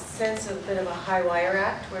 A sense of a bit of a high wire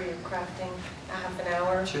act where you're crafting a half an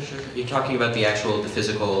hour? Sure. You're talking about the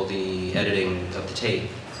physical, the editing of the tape?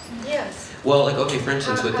 Yes. Well, like, okay, for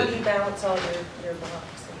instance, how do you balance all your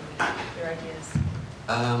blocks and your ideas?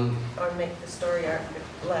 Or make the story arc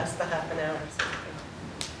last the half an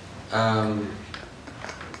hour?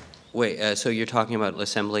 Wait, so you're talking about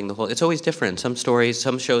assembling the whole... It's always different. Some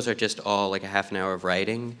shows are just all like a half an hour of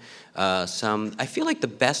writing. I feel like the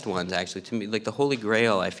best ones, actually, to me, like the Holy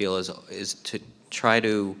Grail, I feel, is to try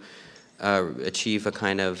to achieve a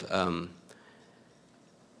kind of...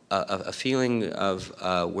 a feeling of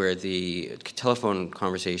where the telephone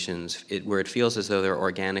conversations, where it feels as though they're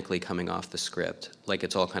organically coming off the script, like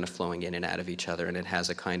it's all kind of flowing in and out of each other, and it has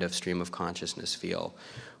a kind of stream of consciousness feel,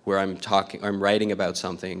 where I'm writing about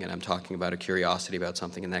something, and I'm talking about a curiosity about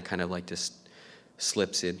something, and that kind of like just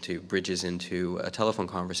bridges into a telephone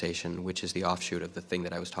conversation, which is the offshoot of the thing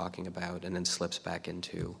that I was talking about, and then slips back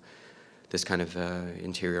into this kind of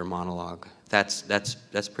interior monologue. That's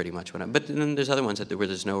pretty much what but then there's other ones where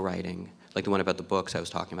there's no writing, like the one about the books I was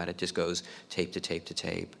talking about. It just goes tape to tape to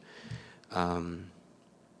tape.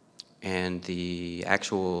 And the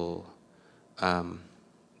actual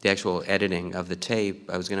editing of the tape,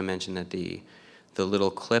 I was going to mention that the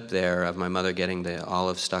little clip there of my mother getting the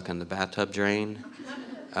olive stuck in the bathtub drain,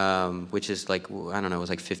 which is like, I don't know, it was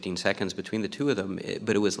like 15 seconds between the two of them,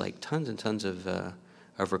 but it was like tons and tons of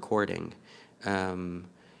recording.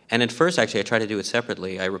 And at first, actually, I tried to do it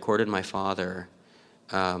separately. I recorded my father,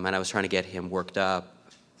 and I was trying to get him worked up.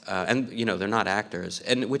 And, you know, they're not actors.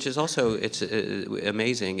 And which is also, it's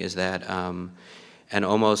amazing, is that, and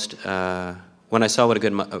almost, when I saw what a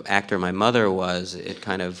good actor my mother was, it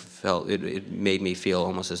kind of it made me feel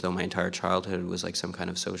almost as though my entire childhood was like some kind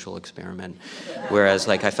of social experiment. Whereas,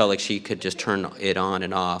 like, I felt like she could just turn it on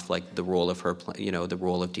and off, like the role of her, the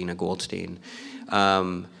role of Dina Goldstein.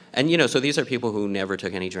 And, you know, so these are people who never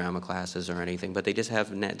took any drama classes or anything, but they just have,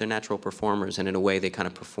 they're natural performers, and in a way they kind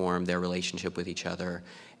of perform their relationship with each other,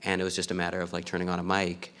 and it was just a matter of, like, turning on a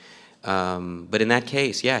mic. But in that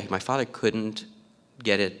case, yeah, my father couldn't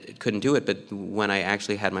couldn't do it. But when I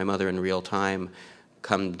actually had my mother in real time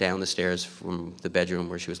come down the stairs from the bedroom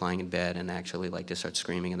where she was lying in bed and actually like just start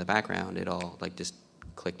screaming in the background, it all like just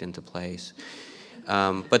clicked into place.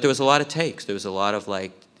 But there was a lot of takes. There was a lot of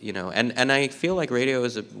like, you know, and I feel like radio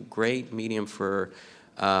is a great medium for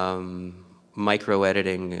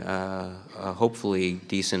micro-editing, hopefully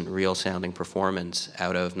decent, real-sounding performance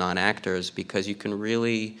out of non-actors, because you can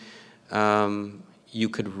really, you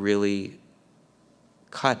could really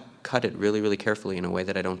cut it really, really carefully in a way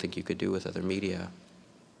that I don't think you could do with other media.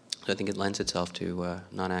 So I think it lends itself to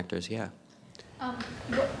non-actors, yeah.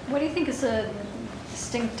 What do you think is a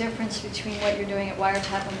distinct difference between what you're doing at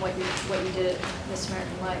Wiretap and what you did at This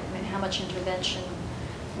American Life? I mean, how much intervention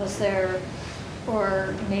was there,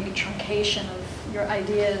 or maybe truncation of your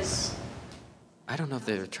ideas? I don't know if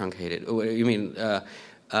they're truncated. What do you mean? I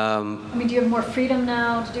mean, do you have more freedom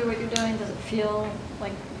now to do what you're doing? Does it feel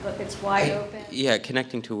like it's wide open? Yeah,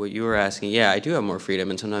 connecting to what you were asking, yeah, I do have more freedom,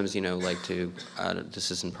 and sometimes, you know, like to, this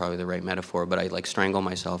isn't probably the right metaphor, but I like strangle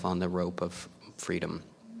myself on the rope of freedom.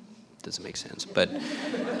 Doesn't make sense, but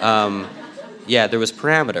yeah, there was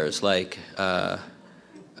parameters like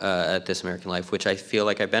at This American Life, which I feel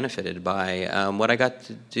like I benefited by. What I got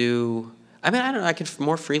to do, I mean, I don't know, I could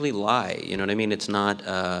more freely lie, you know what I mean? It's not,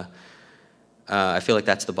 I feel like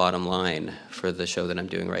that's the bottom line for the show that I'm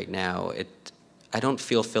doing right now. I don't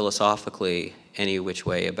feel philosophically any which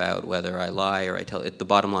way about whether I lie or I tell it. The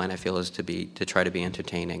bottom line, I feel, is to try to be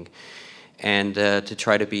entertaining and to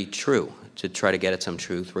try to be true, to try to get at some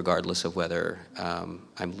truth, regardless of whether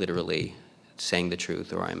I'm literally saying the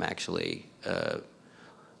truth or I'm actually. There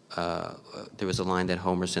was a line that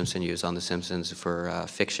Homer Simpson used on The Simpsons for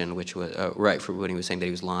fiction, which was right for when he was saying that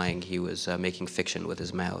he was lying. He was making fiction with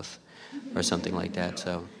his mouth, or something like that.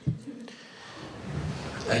 So.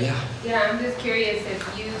 Yeah. Yeah, I'm just curious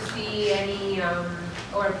if you see any,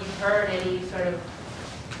 or if you've heard any sort of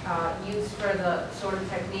use for the sort of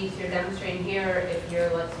techniques you're demonstrating here if you're,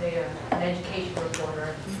 let's say, an education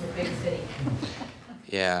reporter in a big city.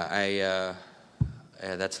 Yeah,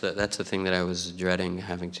 that's the thing that I was dreading,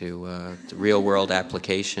 having to the real world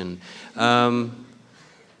application. I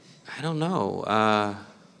don't know.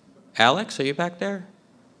 Alex, are you back there?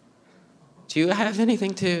 Do you have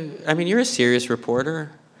anything to? I mean, you're a serious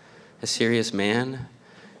reporter, a serious man.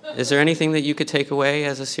 Is there anything that you could take away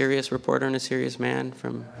as a serious reporter and a serious man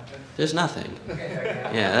from? There's nothing.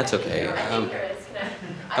 Yeah, that's okay.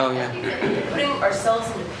 Oh yeah. Putting ourselves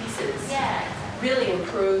into pieces really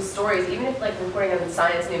improves stories. Even if like reporting on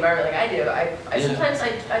science and the environment, like I do, I sometimes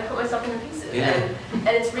I put myself into pieces, and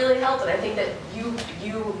it's really helped. And I think that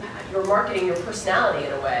you're marketing your personality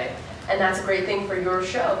in a way, and that's a great thing for your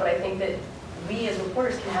show. But I think that we as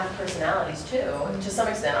reporters can have personalities too, to some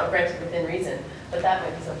extent, granted within reason, but that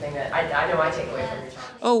might be something that I know I take away from your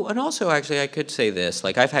talk. Oh, and also actually I could say this,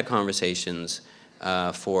 like I've had conversations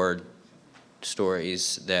for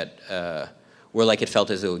stories that where like it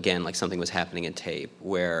felt as though, again, like something was happening in tape,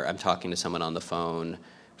 where I'm talking to someone on the phone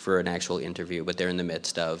for an actual interview, but they're in the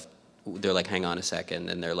midst of, they're like, hang on a second,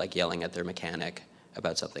 and they're like yelling at their mechanic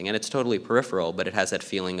about something. And it's totally peripheral, but it has that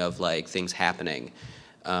feeling of like things happening.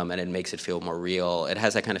 And it makes it feel more real. It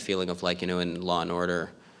has that kind of feeling of like, you know, in Law and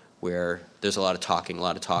Order, where there's a lot of talking,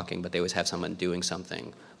 but they always have someone doing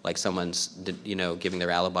something. Like someone's, you know, giving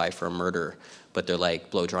their alibi for a murder, but they're like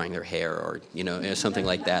blow drying their hair or, you know, something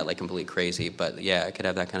like that, like completely crazy. But yeah, it could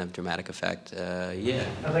have that kind of dramatic effect. Yeah.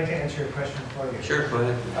 I'd like to answer your question for you. Sure, go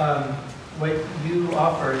ahead. What you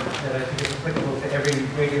offer that I think is applicable to every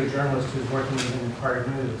radio journalist who's working in part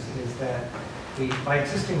of news is that by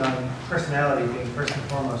insisting on personality being first and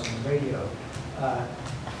foremost in radio,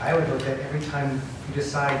 I would look at every time you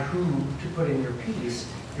decide who to put in your piece,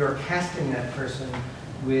 you're casting that person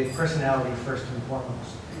with personality first and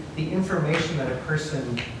foremost. The information that a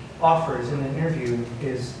person offers in an interview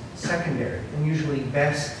is secondary and usually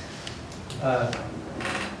best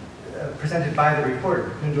presented by the reporter,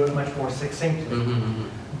 who can do it much more succinctly. Mm-hmm.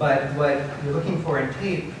 But what you're looking for in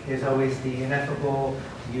tape is always the ineffable,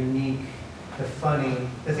 unique, the funny,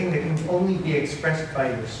 the thing that can only be expressed by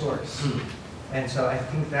your source. And so I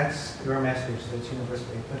think that's your message that's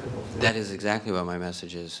universally applicable to that is exactly what my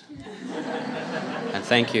message is. And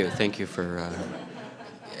thank you for,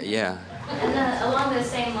 yeah. And along those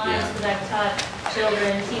same lines, because I've taught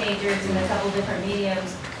children, teenagers in a couple different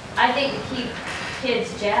mediums, I think to keep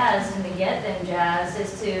kids jazzed and to get them jazzed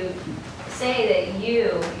is to say that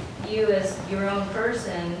you as your own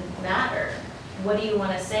person matter. What do you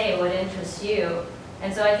want to say? What interests you?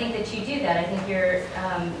 And so I think that you do that. I think you're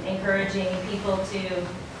encouraging people to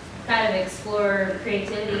kind of explore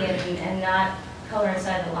creativity and not color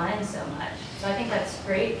inside the lines so much. So I think that's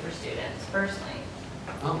great for students, personally.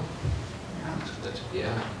 Oh. You know?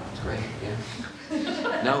 Yeah, that's great, yeah.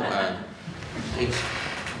 No, thanks.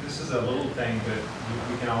 This is a little thing, but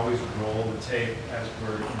we can always roll the tape as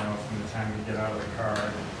we're, from the time we get out of the car,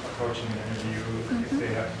 approaching an interview, if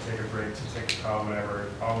they have to take a break to take a call,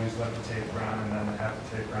 whatever, always let the tape run and then have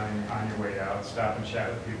the tape running on your way out. Stop and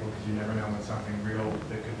chat with people because you never know when something real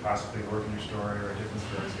that could possibly work in your story or a different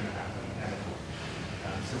story is going to happen. And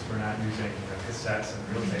since we're not using cassettes and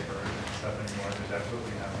real paper and stuff anymore, there's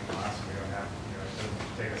absolutely nothing lost. We don't have, it doesn't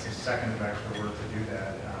take us a second of extra work to do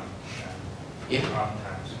that.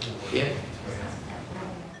 Oftentimes,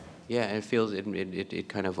 Yeah, and it feels it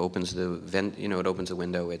kind of opens the vent. It opens a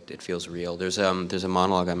window. It feels real. There's a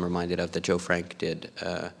monologue I'm reminded of that Joe Frank did.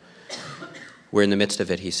 Where in the midst of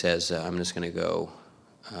it he says, "I'm just going to go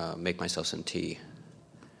make myself some tea,"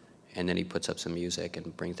 and then he puts up some music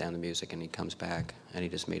and brings down the music, and he comes back and he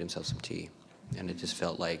just made himself some tea, and it just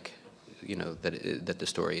felt like, that the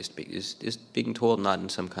story is being told not in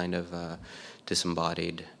some kind of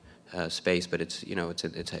disembodied space, but it's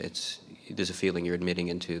there's a feeling you're admitting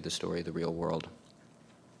into the story of the real world.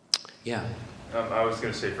 Yeah. I was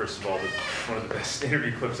going to say, first of all, that one of the best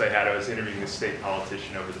interview clips I had, I was interviewing a state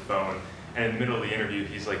politician over the phone, and in the middle of the interview,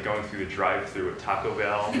 he's like going through the drive-through at Taco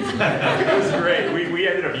Bell. It was great. We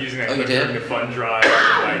ended up using that clip during the fund drive,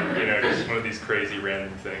 just one of these crazy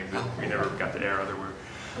random things that we never got to air otherwise.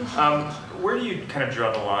 Where do you kind of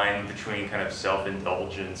draw the line between kind of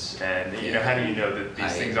self-indulgence and, how do you know that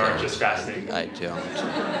these things aren't just fascinating? I don't.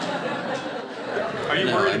 Are you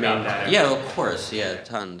worried about that? Yeah, of course. Yeah,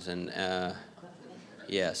 tons. And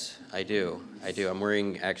yes, I do. I'm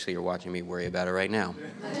worrying, actually, you're watching me worry about it right now.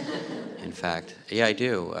 In fact. Yeah, I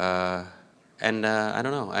do. And I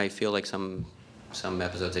don't know. I feel like some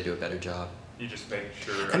episodes I do a better job. You just make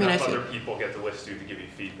sure enough other people get to listen to give you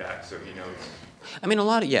feedback, so you know. A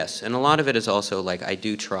lot of, yes, and a lot of it is also like I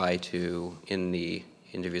do try to, in the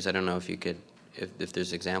interviews, I don't know if you could, if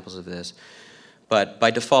there's examples of this, but by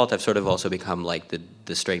default I've sort of also become like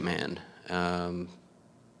the straight man,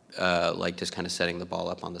 like just kind of setting the ball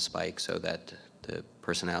up on the spike so that the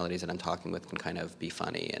personalities that I'm talking with can kind of be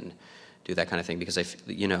funny and do that kind of thing, because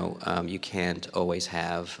you can't always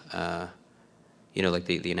have, like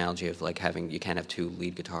the analogy of like you can't have two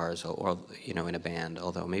lead guitars or in a band,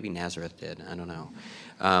 although maybe Nazareth did, I don't know.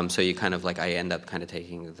 So you kind of like, I end up kind of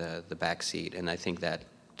taking the back seat, and I think that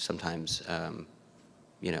sometimes,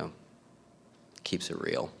 keeps it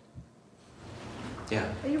real.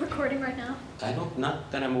 Yeah. Are you recording right now?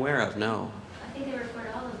 Not that I'm aware of, no. I think they record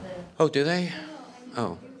all of the... Oh, do they?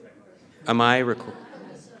 Oh. Am I recording?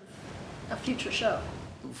 A future show.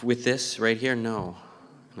 With this right here? No.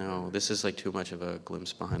 No, this is like too much of a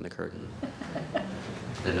glimpse behind the curtain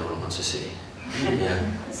that no one wants to see. Yeah.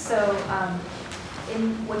 So,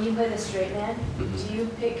 when you play the straight man, do you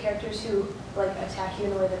pick characters who like attack you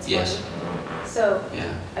in a way that's yes. funny? So,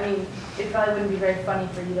 yeah. It probably wouldn't be very funny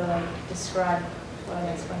for you to like describe why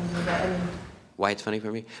that's funny to you, but why it's funny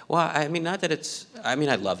for me? Well, not that it's. I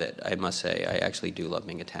love it. I must say, I actually do love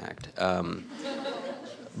being attacked.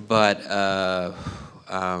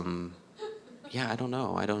 Yeah, I don't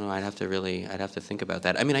know. I'd have to think about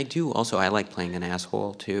that. I do also, I like playing an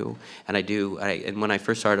asshole too. And and when I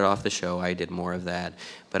first started off the show, I did more of that.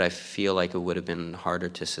 But I feel like it would have been harder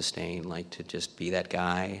to sustain, like to just be that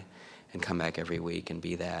guy and come back every week and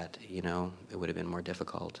be that, it would have been more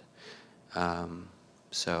difficult.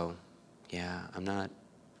 So, yeah, I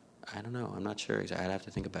don't know. I'm not sure. I'd have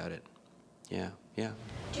to think about it. Yeah.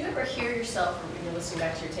 Do you ever hear yourself when you're listening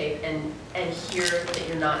back to your tape and hear that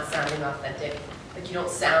you're not sounding authentic? Like you don't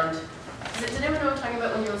sound... Does anyone know what I'm talking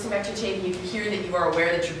about when you're listening back to your tape and you hear that you are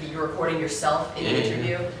aware that you're recording yourself in an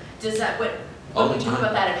interview? Does that... What do you do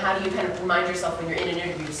about that, and how do you kind of remind yourself when you're in an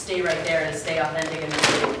interview to stay right there and to stay authentic and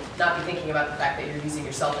to not be thinking about the fact that you're using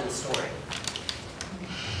yourself in the story?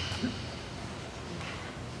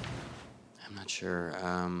 I'm not sure.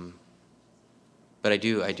 But I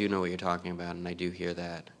do know what you're talking about, and I do hear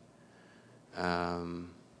that. I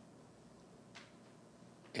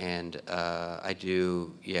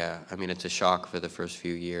do, yeah. It's a shock for the first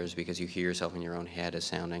few years because you hear yourself in your own head as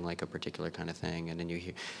sounding like a particular kind of thing, and then you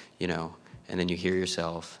hear, and then you hear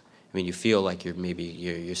yourself. You feel like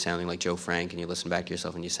you're sounding like Joe Frank, and you listen back to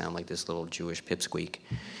yourself and you sound like this little Jewish pipsqueak,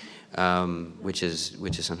 which is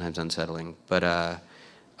sometimes unsettling. But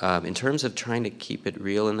in terms of trying to keep it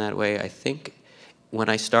real in that way, I think. When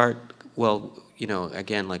I start,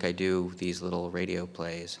 again, like I do these little radio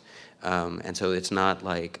plays, and so it's not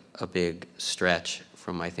like a big stretch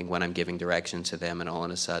I think when I'm giving direction to them, and all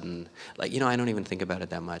of a sudden, like, I don't even think about it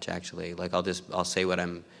that much actually. Like I'll say what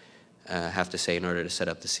I'm have to say in order to set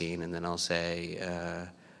up the scene, and then I'll say,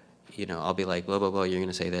 I'll be like, blah blah blah. You're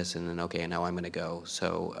gonna say this, and then okay, now I'm gonna go.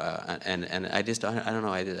 So and I don't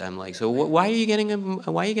know. I'm like, so why are you getting a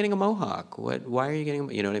mohawk? Why are you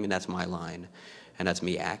getting? You know what I mean? That's my line, and that's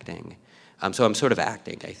me acting. So I'm sort of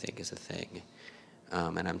acting, I think, is a thing.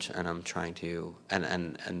 And I'm trying to,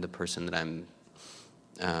 and the person that I'm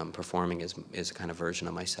performing is a kind of version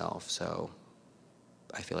of myself. So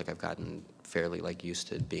I feel like I've gotten fairly like used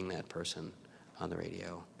to being that person on the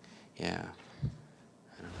radio. Yeah.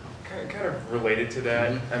 Kind of related to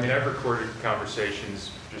that. I mean, I've recorded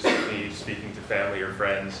conversations just me speaking to family or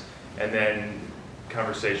friends, and then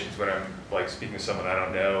conversations when I'm like speaking to someone I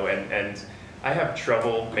don't know, and I have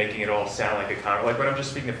trouble making it all sound like a like when I'm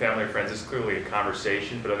just speaking to family or friends, it's clearly a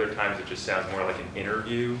conversation, but other times it just sounds more like an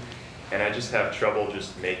interview. And I just have trouble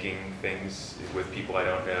just making things with people I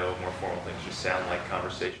don't know, more formal things, just sound like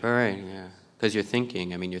conversation. All right, yeah. Because you're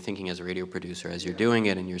thinking, you're thinking as a radio producer, as you're doing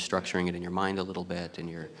it, and you're structuring it in your mind a little bit, and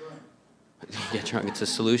you're, it's a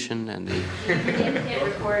solution, and the... You hit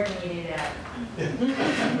record when you do that.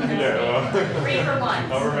 Yeah, well, 3 for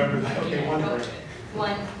 1. I'll remember that. Okay,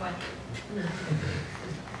 One.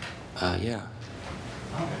 Yeah.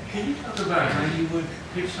 Can you talk about how you would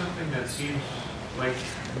pitch something that seems like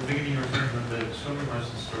in the beginning you were talking about the swimming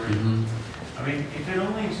lesson story? I mean, if it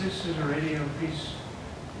only exists as a radio piece,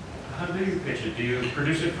 how do you pitch it? Do you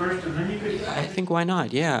produce it first and then you pitch it? I think why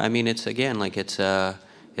not? Yeah, it's again like it's a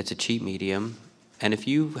cheap medium, and if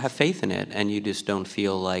you have faith in it and you just don't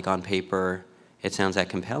feel like on paper it sounds that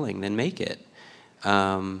compelling, then make it,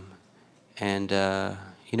 and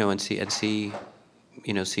see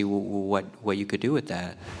what you could do with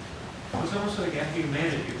that. It's almost like after you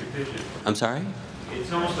made it, you could pitch it. I'm sorry?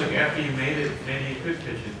 It's almost like after you made it, maybe you could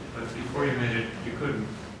pitch it, but before you made it, you couldn't.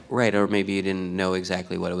 Right, or maybe you didn't know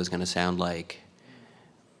exactly what it was going to sound like.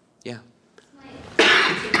 Yeah. Too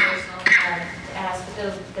personal to ask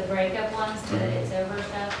the breakup ones, the It's Over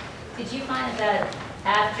stuff. Did you find that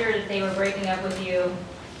after they were breaking up with you,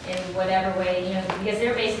 in whatever way, because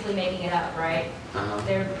they're basically making it up, right?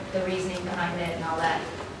 They're the reasoning behind it and all that.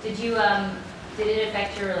 Did it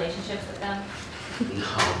affect your relationships with them? No.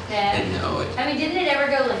 Yeah. No. Didn't it ever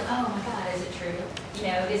go like, oh my God, is it true?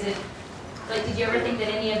 Is it, like, did you ever think that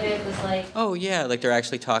any of it was like... Oh yeah, like they're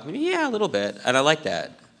actually talking to me? Yeah, a little bit, and I like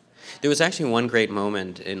that. There was actually one great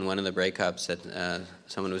moment in one of the breakups that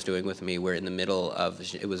someone was doing with me where in the middle of,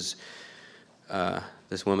 it was,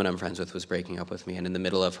 this woman I'm friends with was breaking up with me, and in the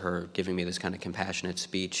middle of her giving me this kind of compassionate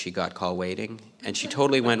speech, she got call waiting, and she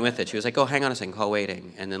totally went with it. She was like, oh, hang on a second, call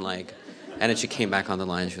waiting, and then like, and then she came back on the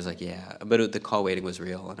line, and she was like, yeah, but the call waiting was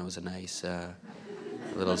real, and it was a nice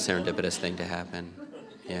little serendipitous thing to happen,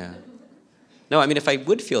 yeah. No, if I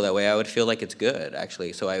would feel that way, I would feel like it's good,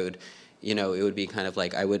 actually, so I would, it would be kind of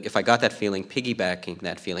like, if I got that feeling, piggybacking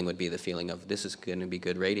that feeling would be the feeling of this is going to be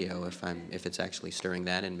good radio if it's actually stirring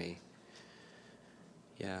that in me.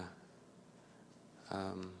 Yeah.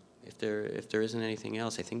 If there isn't anything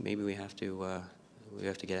else, I think maybe we have to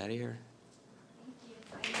get out of here.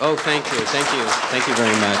 Oh, thank you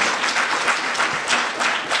very much.